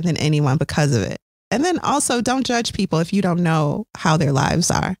better than anyone because of it. And then also don't judge people if you don't know how their lives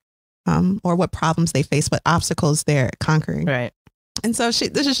are or what problems they face, what obstacles they're conquering. Right. And so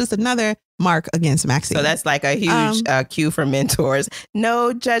this is just another mark against Maxine. So that's like a huge cue for mentors.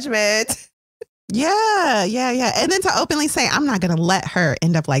 No judgment. Yeah. And then to openly say, I'm not going to let her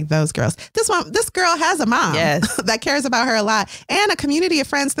end up like those girls. This girl has a mom that cares about her a lot and a community of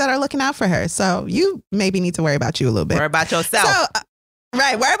friends that are looking out for her. So you maybe need to worry about you a little bit. Worry about yourself. So,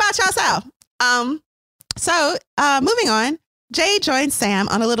 right. Worry about yourself. So moving on, Jade joins Sam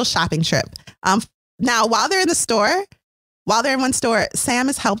on a little shopping trip. Now, while they're in one store, Sam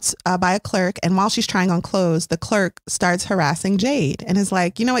is helped by a clerk. And while she's trying on clothes, the clerk starts harassing Jade and is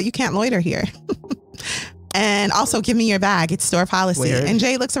like, you know what? You can't loiter here. And also give me your bag. It's store policy. Weird. And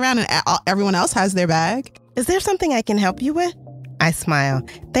Jade looks around and everyone else has their bag. Is there something I can help you with? I smile.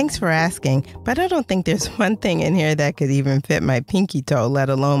 Thanks for asking, but I don't think there's one thing in here that could even fit my pinky toe, let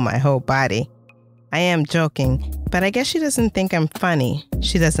alone my whole body. I am joking, but I guess she doesn't think I'm funny.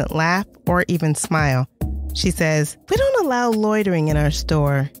 She doesn't laugh or even smile. She says, we don't allow loitering in our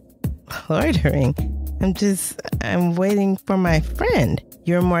store. Loitering? I'm waiting for my friend.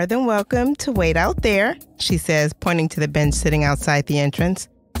 You're more than welcome to wait out there, she says, pointing to the bench sitting outside the entrance.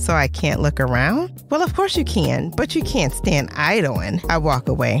 So I can't look around? Well, of course you can, but you can't stand idling. I walk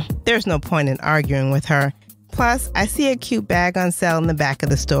away. There's no point in arguing with her. Plus, I see a cute bag on sale in the back of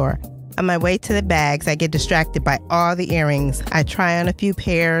the store. On my way to the bags, I get distracted by all the earrings. I try on a few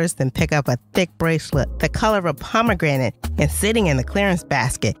pairs, then pick up a thick bracelet, the color of a pomegranate, and sitting in the clearance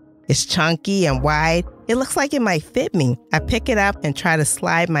basket. It's chunky and wide. It looks like it might fit me. I pick it up and try to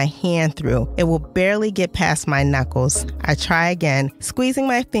slide my hand through. It will barely get past my knuckles. I try again, squeezing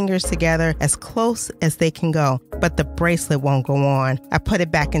my fingers together as close as they can go, but the bracelet won't go on. I put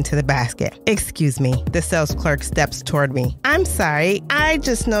it back into the basket. Excuse me. The sales clerk steps toward me. I'm sorry. I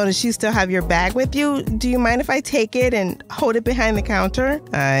just noticed you still have your bag with you. Do you mind if I take it and hold it behind the counter?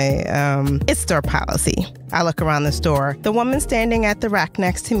 It's store policy. I look around the store. The woman standing at the rack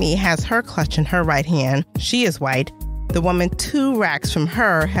next to me has her clutch in her right hand. She is white. The woman 2 racks from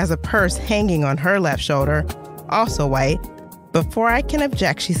her has a purse hanging on her left shoulder, also white. Before I can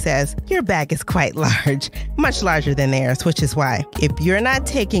object, she says, your bag is quite large, much larger than theirs, which is why if you're not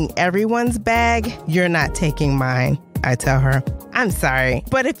taking everyone's bag, you're not taking mine. I tell her, I'm sorry,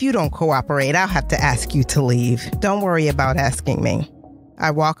 but if you don't cooperate, I'll have to ask you to leave. Don't worry about asking me. I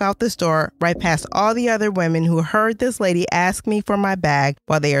walk out the store right past all the other women who heard this lady ask me for my bag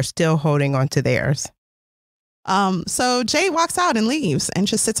while they are still holding on to theirs. So Jade walks out and leaves and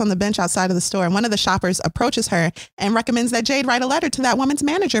just sits on the bench outside of the store. And one of the shoppers approaches her and recommends that Jade write a letter to that woman's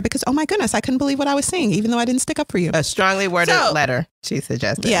manager because, oh my goodness, I couldn't believe what I was seeing, even though I didn't stick up for you. A strongly worded letter, she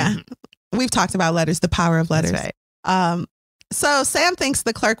suggested. Yeah. We've talked about letters, the power of letters. That's right. So Sam thinks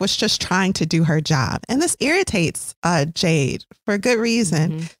the clerk was just trying to do her job. And this irritates Jade for good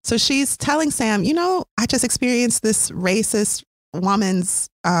reason. Mm-hmm. So she's telling Sam, I just experienced this racist woman's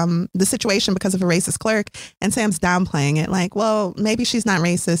the situation because of a racist clerk. And Sam's downplaying it like, well, maybe she's not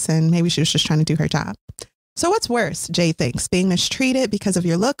racist and maybe she was just trying to do her job. So what's worse, Jade thinks, being mistreated because of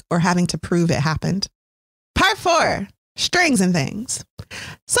your look or having to prove it happened? Part 4. Strings and things.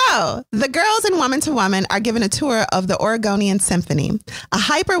 So the girls in Woman to Woman are given a tour of the Oregonian Symphony. A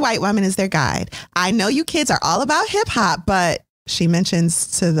hyper white woman is their guide. I know you kids are all about hip hop, but she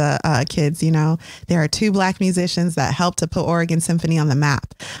mentions to the kids, there are 2 Black musicians that helped to put Oregon Symphony on the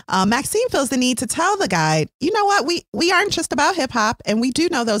map. Maxine feels the need to tell the guide, you know what, we aren't just about hip hop, and we do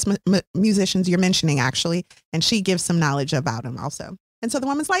know those musicians you're mentioning, actually. And she gives some knowledge about them also. And so the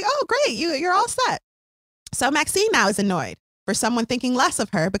woman's like, oh, great, you're all set. So Maxine now is annoyed for someone thinking less of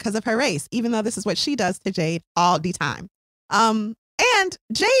her because of her race, even though this is what she does to Jade all the time. And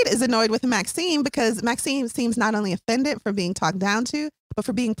Jade is annoyed with Maxine because Maxine seems not only offended for being talked down to, but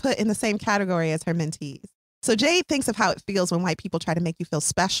for being put in the same category as her mentees. So Jade thinks of how it feels when white people try to make you feel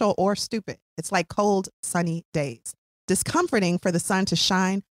special or stupid. It's like cold, sunny days. Discomforting for the sun to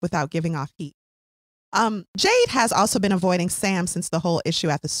shine without giving off heat. Jade has also been avoiding Sam since the whole issue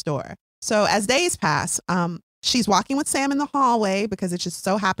at the store. So as days pass, she's walking with Sam in the hallway because it just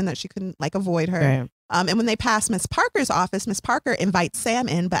so happened that she couldn't avoid her. Right. And when they pass Miss Parker's office, Miss Parker invites Sam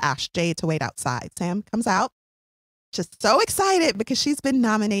in, but asks Jade to wait outside. Sam comes out, just so excited because she's been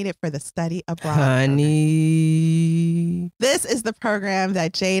nominated for the study abroad. Honey. This is the program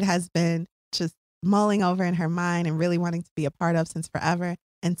that Jade has been just mulling over in her mind and really wanting to be a part of since forever.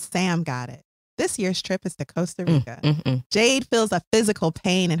 And Sam got it. This year's trip is to Costa Rica. Jade feels a physical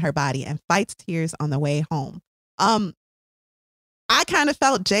pain in her body and fights tears on the way home. I kind of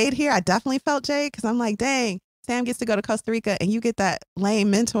felt Jade here. I definitely felt Jade because I'm like, dang, Sam gets to go to Costa Rica and you get that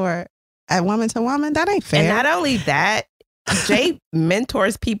lame mentor at Woman to Woman. That ain't fair. And not only that, Jade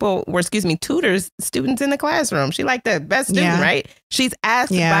tutors students in the classroom. She like the best student, right? She's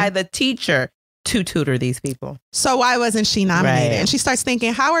asked by the teacher to tutor these people. So why wasn't she nominated? Right. And she starts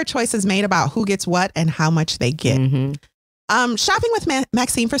thinking, how are choices made about who gets what and how much they get? Shopping with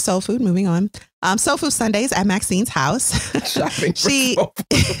Maxine for soul food. Moving on. Soul food Sundays at Maxine's house. Shopping for soul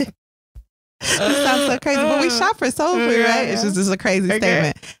food. This sounds so crazy, but we shop for soul food, right? It's just a crazy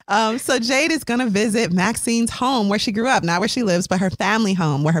statement. So Jade is going to visit Maxine's home where she grew up, not where she lives, but her family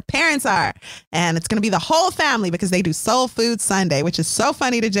home where her parents are. And it's going to be the whole family because they do Soul Food Sunday, which is so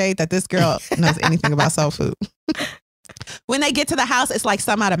funny to Jade that this girl knows anything about soul food. When they get to the house, it's like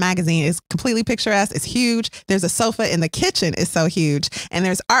some out of magazine. It's completely picturesque. It's huge. There's a sofa in the kitchen. It's so huge. And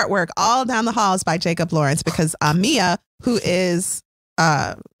there's artwork all down the halls by Jacob Lawrence because Mia, who is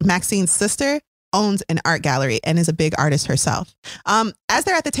Maxine's sister, owns an art gallery and is a big artist herself. As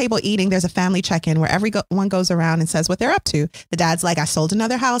they're at the table eating, there's a family check-in where everyone goes around and says what they're up to. The dad's like, I sold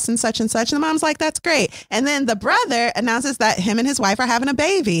another house and such and such. And the mom's like, that's great. And then the brother announces that him and his wife are having a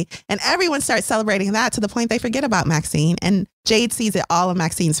baby. And everyone starts celebrating that to the point they forget about Maxine. And Jade sees it all in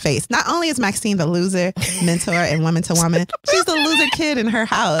Maxine's face. Not only is Maxine the loser mentor in Woman to Woman, she's the loser kid in her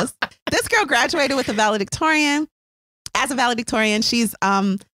house. This girl graduated with a valedictorian. As a valedictorian, she's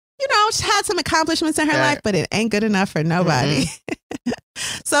she had some accomplishments in her life, but it ain't good enough for nobody.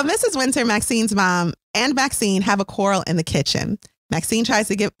 So Mrs. Winter, Maxine's mom, and Maxine have a quarrel in the kitchen. Jade tries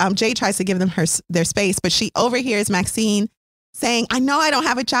to give them their space, but she overhears Maxine saying, I know I don't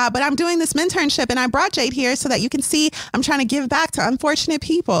have a job, but I'm doing this internship and I brought Jade here so that you can see I'm trying to give back to unfortunate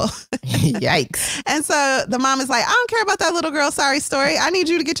people. Yikes. And so the mom is like, I don't care about that little girl sorry story. I need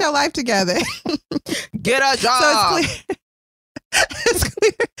you to get your life together. Get a job. So it's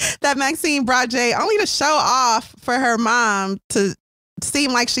clear that Maxine brought Jade only to show off for her mom to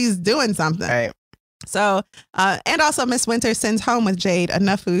seem like she's doing something. Right. So, and also Miss Winter sends home with Jade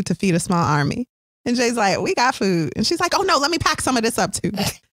enough food to feed a small army. And Jade's like, we got food. And she's like, oh no, let me pack some of this up too.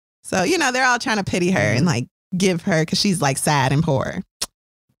 So, they're all trying to pity her and like give her, because she's like sad and poor.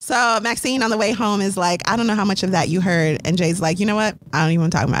 So Maxine on the way home is like, I don't know how much of that you heard. And Jade's like, you know what? I don't even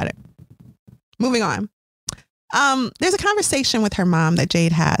want to talk about it. Moving on. There's a conversation with her mom that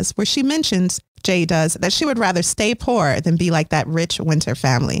Jade has where she mentions, Jade does, that she would rather stay poor than be like that rich Winter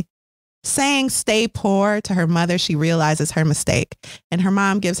family. Saying stay poor to her mother, she realizes her mistake. And her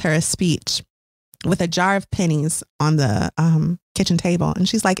mom gives her a speech with a jar of pennies on the kitchen table. And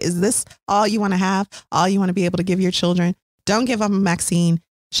she's like, is this all you want to have? All you want to be able to give your children? Don't give up on Maxine.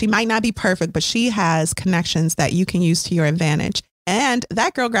 She might not be perfect, but she has connections that you can use to your advantage. And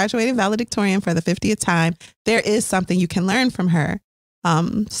that girl graduated valedictorian for the 50th time. There is something you can learn from her.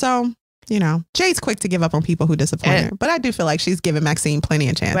 So, Jade's quick to give up on people who disappoint her. But I do feel like she's given Maxine plenty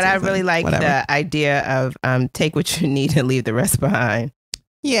of chances. But I really like the idea of take what you need and leave the rest behind.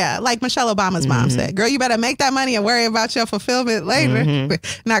 Yeah, like Michelle Obama's mom said, girl, you better make that money and worry about your fulfillment later.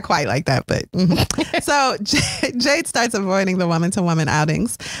 Not quite like that, but. So Jade starts avoiding the woman-to-woman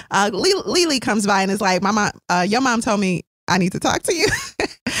outings. Lily comes by and is like, Mama, your mom told me I need to talk to you.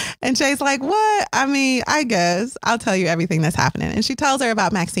 And Jade's like, what? I mean, I guess I'll tell you everything that's happening. And she tells her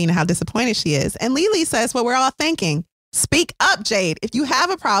about Maxine and how disappointed she is. And Lily says what we're all thinking. Speak up, Jade. If you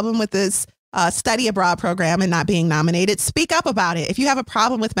have a problem with this study abroad program and not being nominated, speak up about it. If you have a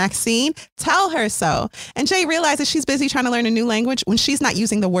problem with Maxine, tell her so. And Jade realizes she's busy trying to learn a new language when she's not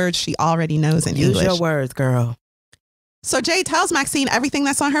using the words she already knows in English. Use your words, girl. So Jade tells Maxine everything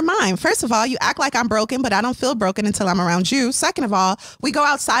that's on her mind. First of all, you act like I'm broken, but I don't feel broken until I'm around you. Second of all, we go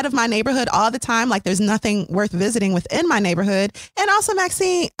outside of my neighborhood all the time like there's nothing worth visiting within my neighborhood. And also,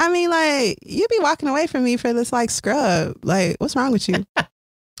 Maxine, I mean, like, you be walking away from me for this, like, scrub. Like, what's wrong with you?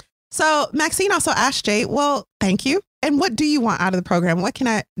 So Maxine also asked Jade, well, thank you. And what do you want out of the program? What can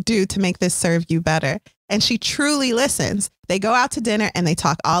I do to make this serve you better? And she truly listens. They go out to dinner and they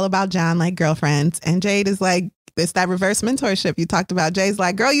talk all about John like girlfriends. And Jade is like, it's that reverse mentorship you talked about. Jade's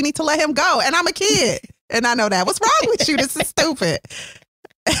like, girl, you need to let him go. And I'm a kid. And I know that. What's wrong with you? This is stupid.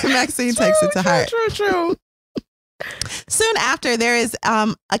 And Maxine takes it to heart. True. Soon after, there is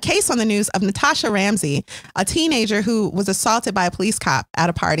a case on the news of Natasha Ramsey, a teenager who was assaulted by a police cop at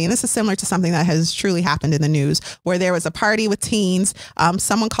a party. And this is similar to something that has truly happened in the news, where there was a party with teens.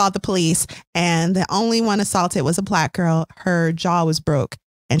 Someone called the police, and the only one assaulted was a Black girl. Her jaw was broke,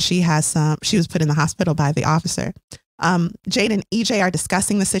 and she was put in the hospital by the officer. Jade and EJ are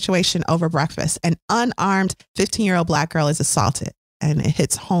discussing the situation over breakfast. An unarmed 15-year-old Black girl is assaulted, and it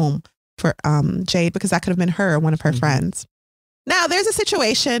hits home for Jade, because that could have been her or one of her friends. Now, there's a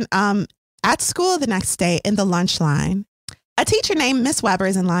situation at school the next day in the lunch line. A teacher named Miss Weber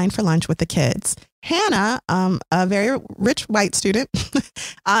is in line for lunch with the kids. Hannah, a very rich white student,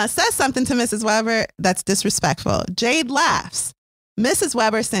 says something to Mrs. Weber that's disrespectful. Jade laughs. Mrs.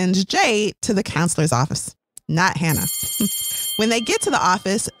 Weber sends Jade to the counselor's office, not Hannah. When they get to the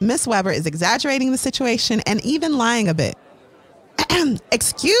office, Miss Weber is exaggerating the situation and even lying a bit.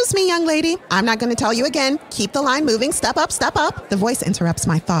 Excuse me, young lady. I'm not going to tell you again. Keep the line moving. Step up, step up. The voice interrupts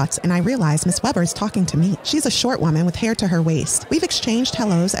my thoughts, and I realize Miss Weber is talking to me. She's a short woman with hair to her waist. We've exchanged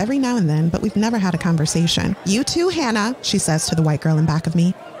hellos every now and then, but we've never had a conversation. You too, Hannah, she says to the white girl in back of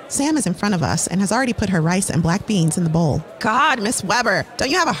me. Sam is in front of us and has already put her rice and black beans in the bowl. God, Miss Weber, don't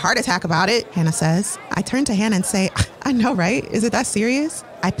you have a heart attack about it? Hannah says. I turn to Hannah and say, I know, right? Is it that serious?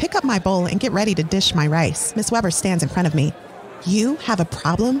 I pick up my bowl and get ready to dish my rice. Miss Weber stands in front of me. You have a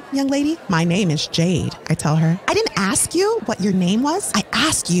problem, young lady? My name is Jade, I tell her. I didn't ask you what your name was. I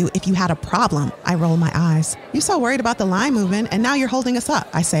asked you if you had a problem. I roll my eyes. You're so worried about the line moving, and now you're holding us up,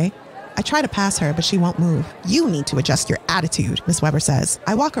 I say. I try to pass her, but she won't move. You need to adjust your attitude, Miss Weber says.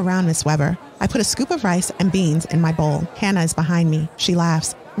 I walk around Miss Weber. I put a scoop of rice and beans in my bowl. Hannah is behind me. She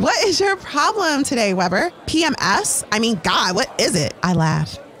laughs. What is your problem today, Weber? PMS? I mean, God, what is it? I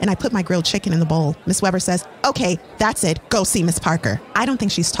laugh. And I put my grilled chicken in the bowl. Miss Weber says, okay, that's it. Go see Miss Parker. I don't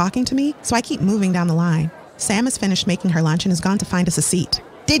think she's talking to me, so I keep moving down the line. Sam has finished making her lunch and has gone to find us a seat.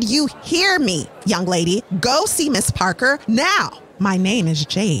 Did you hear me, young lady? Go see Miss Parker now. My name is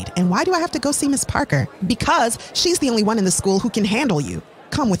Jade, and why do I have to go see Miss Parker? Because she's the only one in the school who can handle you.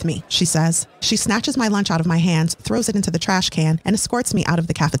 Come with me, she says. She snatches my lunch out of my hands, throws it into the trash can, and escorts me out of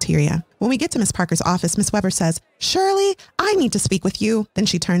the cafeteria. When we get to Miss Parker's office, Miss Weber says, Shirley, I need to speak with you. Then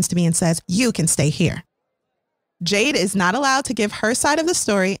she turns to me and says, you can stay here. Jade is not allowed to give her side of the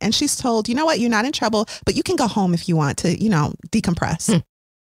story, and she's told, you know what, you're not in trouble, but you can go home if you want to, decompress. And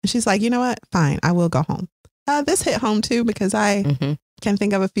she's like, you know what, fine, I will go home. This hit home too, because I can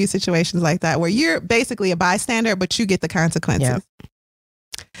think of a few situations like that where you're basically a bystander, but you get the consequences.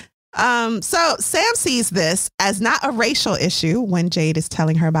 Yep. So Sam sees this as not a racial issue when Jade is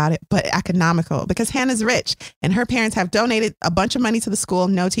telling her about it, but economical, because Hannah's rich and her parents have donated a bunch of money to the school.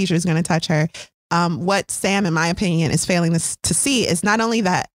 No teacher is going to touch her. What Sam, in my opinion, is failing to see is not only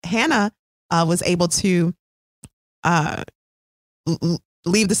that Hannah was able to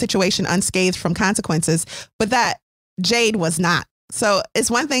leave the situation unscathed from consequences, but that Jade was not. So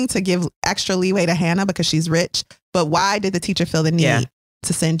it's one thing to give extra leeway to Hannah because she's rich, but why did the teacher feel the need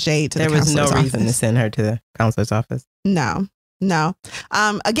to send Jade to the counselor's office? There was no reason to send her to the counselor's office. No.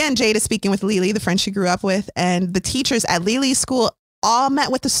 Again, Jade is speaking with Lily, the friend she grew up with, and the teachers at Lily's school all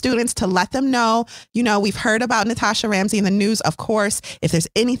met with the students to let them know, we've heard about Natasha Ramsey in the news. Of course, if there's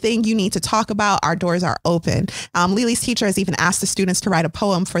anything you need to talk about, our doors are open. Lily's teacher has even asked the students to write a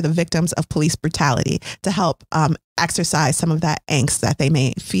poem for the victims of police brutality to help exercise some of that angst that they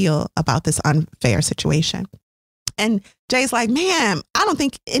may feel about this unfair situation. And Jay's like, man, I don't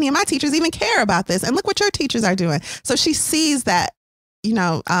think any of my teachers even care about this. And look what your teachers are doing. So she sees that,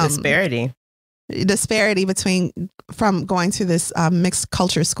 disparity from going to this mixed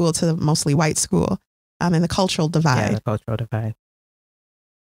culture school to the mostly white school and the cultural divide. Yeah, the cultural divide.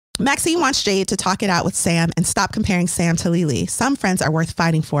 Maxine wants Jade to talk it out with Sam and stop comparing Sam to Lily. Some friends are worth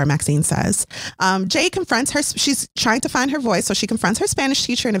fighting for, Maxine says. Jade confronts her. She's trying to find her voice, so she confronts her Spanish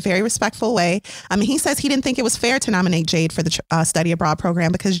teacher in a very respectful way. He says he didn't think it was fair to nominate Jade for the study abroad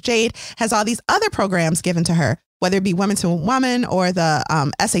program because Jade has all these other programs given to her, whether it be Women to Woman or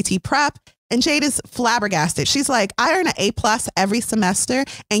the SAT prep. And Jade is flabbergasted. She's like, I earn an A+ every semester,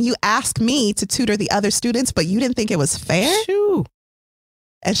 and you ask me to tutor the other students, but you didn't think it was fair? Shoo.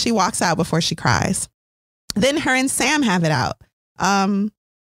 And she walks out before she cries. Then her and Sam have it out.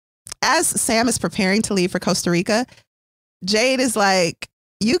 As Sam is preparing to leave for Costa Rica, Jade is like,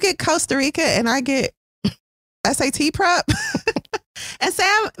 you get Costa Rica and I get SAT prep. And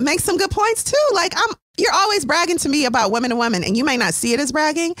Sam makes some good points too. Like, you're always bragging to me about Women to Women, and you may not see it as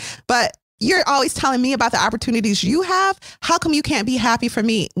bragging, but you're always telling me about the opportunities you have. How come you can't be happy for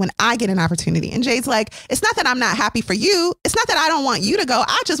me when I get an opportunity? And Jade's like, it's not that I'm not happy for you. It's not that I don't want you to go.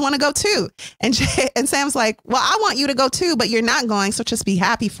 I just want to go too. And Sam's like, well, I want you to go too, but you're not going. So just be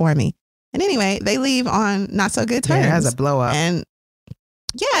happy for me. And anyway, they leave on not so good terms. Yeah, it has a blow up. And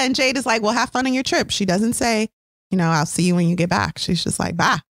Jade is like, well, have fun on your trip. She doesn't say, I'll see you when you get back. She's just like,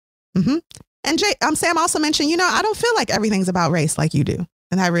 bye. And Sam also mentioned, I don't feel like everything's about race like you do.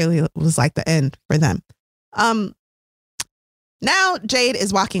 And that really was like the end for them. Now Jade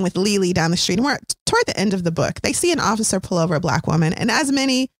is walking with Lily down the street, and we're toward the end of the book. They see an officer pull over a Black woman. And as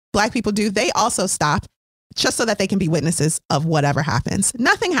many Black people do, they also stop just so that they can be witnesses of whatever happens.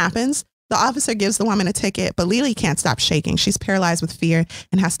 Nothing happens. The officer gives the woman a ticket, but Lily can't stop shaking. She's paralyzed with fear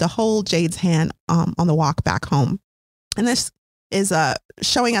and has to hold Jade's hand on the walk back home. And this is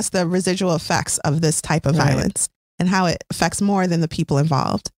showing us the residual effects of this type of violence and how it affects more than the people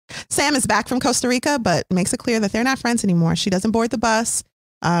involved. Sam is back from Costa Rica, but makes it clear that they're not friends anymore. She doesn't board the bus.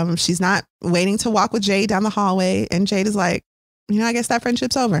 She's not waiting to walk with Jade down the hallway. And Jade is like, I guess that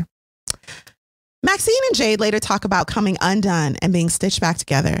friendship's over. Maxine and Jade later talk about coming undone and being stitched back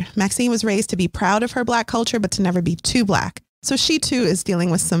together. Maxine was raised to be proud of her Black culture, but to never be too Black. So she too is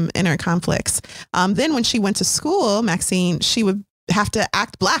dealing with some inner conflicts. Then when she went to school, Maxine, she would have to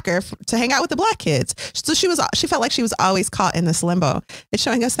act Blacker to hang out with the Black kids. So she felt like she was always caught in this limbo. It's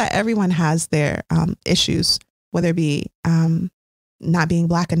showing us that everyone has their issues, whether it be not being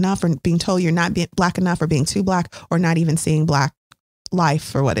Black enough, or being told you're not Black enough, or being too Black, or not even seeing Black life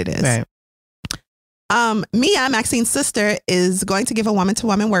for what it is. Right. Mia, Maxine's sister, is going to give a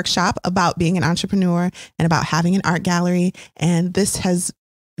woman-to-woman workshop about being an entrepreneur and about having an art gallery. And this has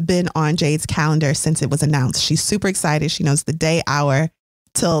been on Jade's calendar since it was announced. She's super excited. She knows the day, hour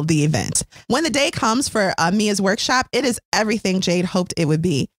till the event. When the day comes for Mia's workshop, it is everything Jade hoped it would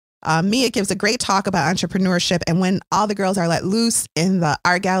be. Mia gives a great talk about entrepreneurship. And when all the girls are let loose in the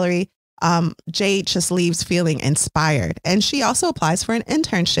art gallery, Jade just leaves feeling inspired. And she also applies for an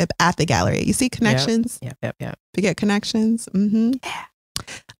internship at the gallery. You see connections? Yep. To get connections. Mm-hmm. Yeah.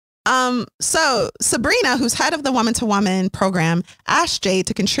 So Sabrina, who's head of the Woman to Woman program, asked Jade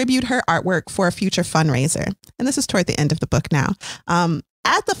to contribute her artwork for a future fundraiser. And this is toward the end of the book now.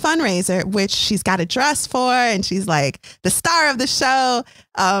 At the fundraiser, which she's got a dress for, and she's like the star of the show,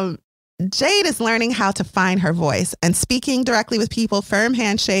 Jade is learning how to find her voice and speaking directly with people, firm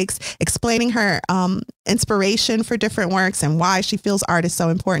handshakes, explaining her inspiration for different works and why she feels art is so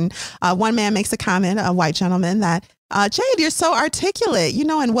important. One man makes a comment, a white gentleman, that Jade, you're so articulate,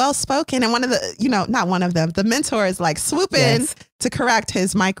 and well-spoken. And one of the, not one of them, the mentor is like swoop in to correct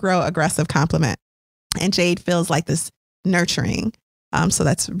his microaggressive compliment. And Jade feels like this nurturing. So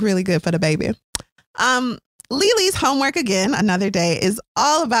that's really good for the baby. Lily's homework, again, another day, is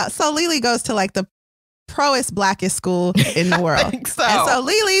all about, so Lily goes to like the proest blackest school in the world. And so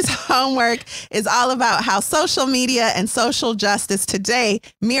Lily's homework is all about how social media and social justice today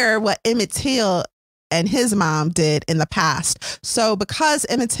mirror what Emmett Till and his mom did in the past. So because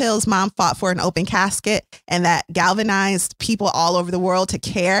Emmett Till's mom fought for an open casket and that galvanized people all over the world to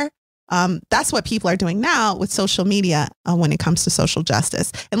care, that's what people are doing now with social media when it comes to social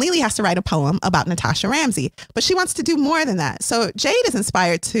justice. And Lily has to write a poem about Natasha Ramsey, but she wants to do more than that. So Jade is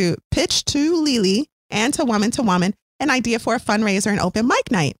inspired to pitch to Lily and to Woman an idea for a fundraiser and open mic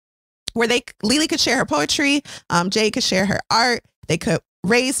night where Lily could share her poetry, Jade could share her art, they could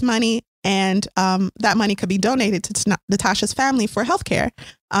raise money, and that money could be donated to Natasha's family for healthcare,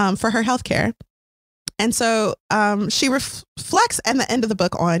 for her healthcare. And so she reflects at the end of the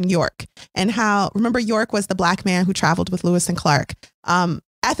book on York and how, remember, York was the black man who traveled with Lewis and Clark.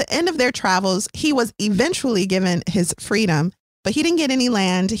 At the end of their travels, he was eventually given his freedom, but he didn't get any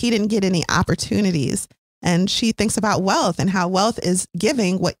land. He didn't get any opportunities. And she thinks about wealth and how wealth is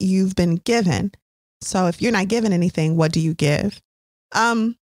giving what you've been given. So if you're not given anything, what do you give?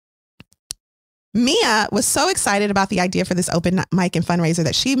 Mia was so excited about the idea for this open mic and fundraiser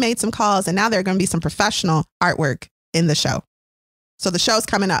that she made some calls, and now there are going to be some professional artwork in the show. So the show's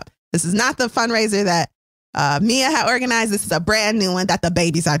coming up. This is not the fundraiser that Mia had organized. This is a brand new one that the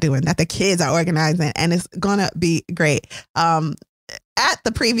babies are doing, that the kids are organizing, and it's going to be great. At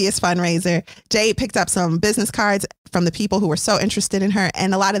the previous fundraiser, Jade picked up some business cards from the people who were so interested in her,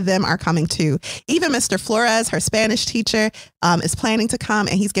 and a lot of them are coming too. Even Mr. Flores, her Spanish teacher, is planning to come,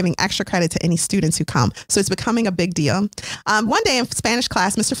 and he's giving extra credit to any students who come. So it's becoming a big deal. One day in Spanish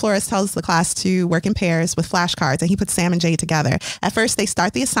class, Mr. Flores tells the class to work in pairs with flashcards, and he puts Sam and Jade together. At first, they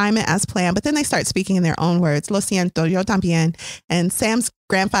start the assignment as planned, but then they start speaking in their own words. Lo siento, yo también. And Sam's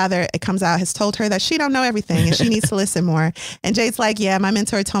grandfather, it comes out, has told her that she don't know everything and she needs to listen more. And Jade's like, yeah, my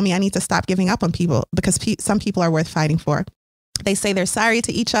mentor told me I need to stop giving up on people because some people are worth fighting for. They say they're sorry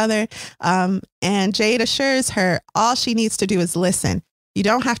to each other. And Jade assures her all she needs to do is listen. You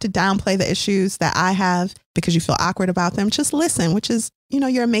don't have to downplay the issues that I have because you feel awkward about them. Just listen, which is,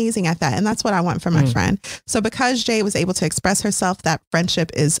 you're amazing at that. And that's what I want for my friend. So because Jade was able to express herself, that friendship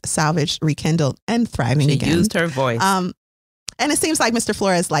is salvaged, rekindled, and thriving again. She used her voice. And it seems like Mr.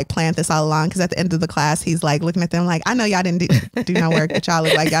 Flores planned this all along, because at the end of the class, he's like looking at them like, I know y'all didn't do no work, but y'all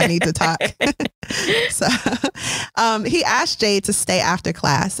look like y'all need to talk. So he asked Jade to stay after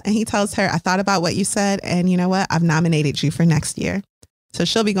class, and he tells her, I thought about what you said, and you know what? I've nominated you for next year. So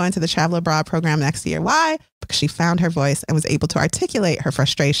she'll be going to the Travel Abroad program next year. Why? Because she found her voice and was able to articulate her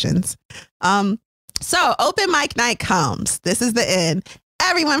frustrations. So open mic night comes. This is the end.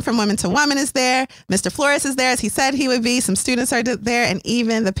 Everyone from Women to Woman is there. Mr. Flores is there, as he said he would be. Some students are there, and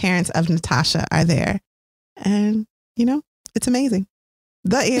even the parents of Natasha are there. And, it's amazing.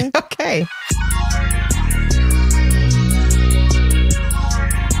 The end. Okay.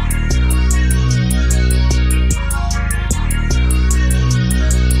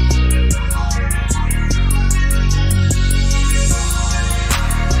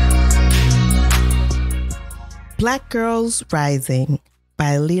 Black Girls Rising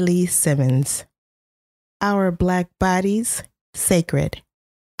by Lily Simmons. Our black bodies, sacred.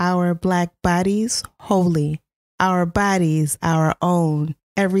 Our black bodies, holy. Our bodies, our own.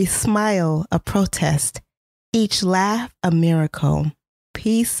 Every smile, a protest. Each laugh, a miracle.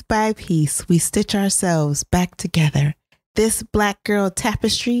 Piece by piece, we stitch ourselves back together. This black girl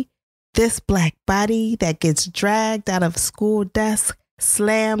tapestry, this black body that gets dragged out of school desk,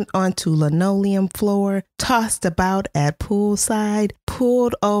 slammed onto linoleum floor, tossed about at poolside,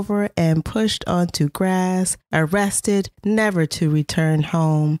 pulled over and pushed onto grass, arrested, never to return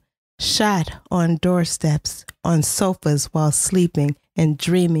home, shot on doorsteps, on sofas while sleeping and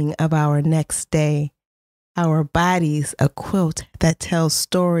dreaming of our next day. Our bodies, a quilt that tells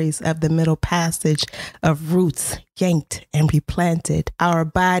stories of the middle passage of roots yanked and replanted. Our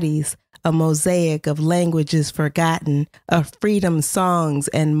bodies, a mosaic of languages forgotten, of freedom songs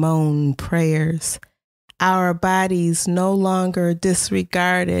and moan prayers. Our bodies no longer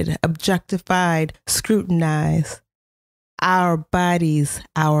disregarded, objectified, scrutinized. Our bodies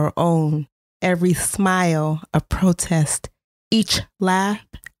our own, every smile a protest, each laugh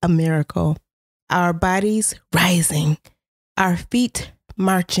a miracle. Our bodies rising, our feet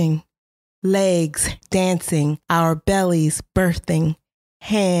marching, legs dancing, our bellies birthing,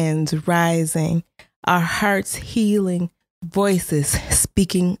 hands rising, our hearts healing, voices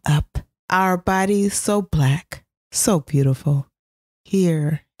speaking up. Our bodies so black, so beautiful,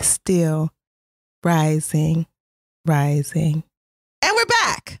 here, still, rising, rising. And we're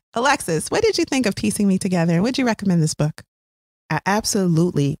back. Alexis, what did you think of Piecing Me Together? Would you recommend this book? I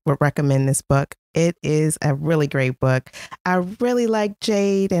absolutely would recommend this book. It is a really great book. I really like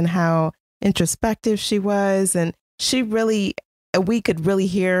Jade and how introspective she was. And we could really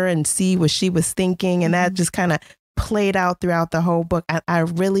hear and see what she was thinking. And that just kind of played out throughout the whole book. I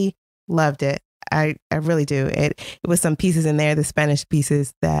really loved it. I really do. It was some pieces in there, the Spanish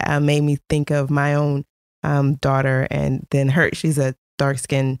pieces, that made me think of my own daughter, and then she's a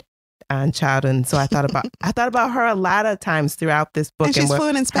dark-skinned child, and so I thought about her a lot of times throughout this book, and she's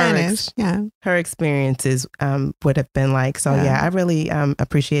fluent in Spanish. Her experiences would have been like. So I really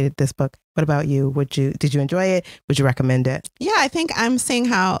appreciated this book. What about you? Did you enjoy it? Would you recommend it? Yeah, I think I'm seeing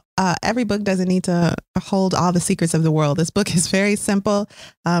how every book doesn't need to hold all the secrets of the world. This book is very simple.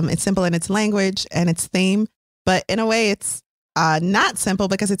 It's simple in its language and its theme, but in a way, it's not simple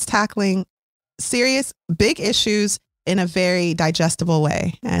because it's tackling serious, big issues in a very digestible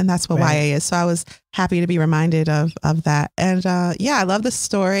way. And that's what YA is. So I was happy to be reminded of that. And I love the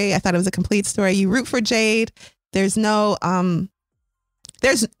story. I thought it was a complete story. You root for Jade. There's no,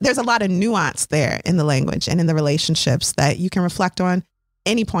 there's a lot of nuance there in the language and in the relationships that you can reflect on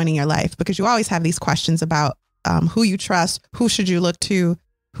any point in your life, because you always have these questions about who you trust, who should you look to,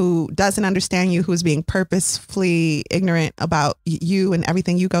 who doesn't understand you, who's being purposefully ignorant about you and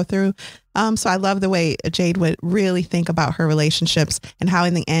everything you go through. So I love the way Jade would really think about her relationships and how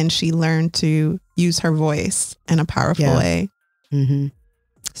in the end she learned to use her voice in a powerful way. Mm-hmm.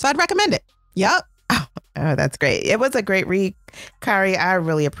 So I'd recommend it. Yep. Oh, that's great. It was a great read, Kari. I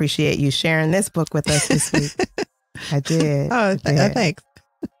really appreciate you sharing this book with us this week. I did. Thanks.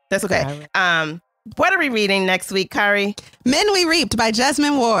 That's okay. What are we reading next week, Kari? Men We Reaped by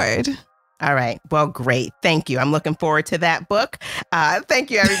Jesmyn Ward. All right. Well, great. Thank you. I'm looking forward to that book.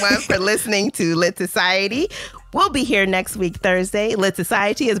 Thank you, everyone, for listening to Lit Society. We'll be here next week, Thursday. Lit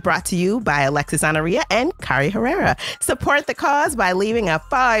Society is brought to you by Alexis Honoria and Kari Herrera. Support the cause by leaving a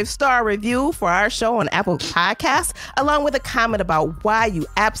 5-star review for our show on Apple Podcasts, along with a comment about why you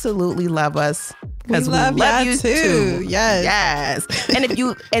absolutely love us. Because we love you too. Yes. And if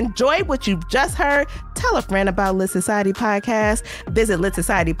you enjoyed what you've just heard, tell a friend about Lit Society Podcast. Visit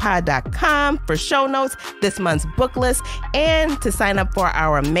litsocietypod.com for show notes, this month's book list, and to sign up for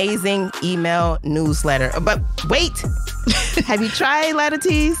our amazing email newsletter. But wait, have you tried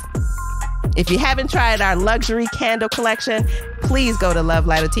Lighter-Tees? If you haven't tried our luxury candle collection, please go to Love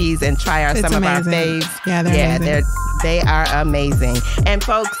Lighter-Tees and try some of our faves. Yeah, they're amazing. They are amazing. And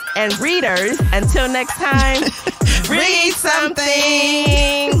folks and readers, until next time, read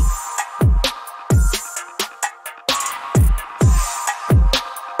something.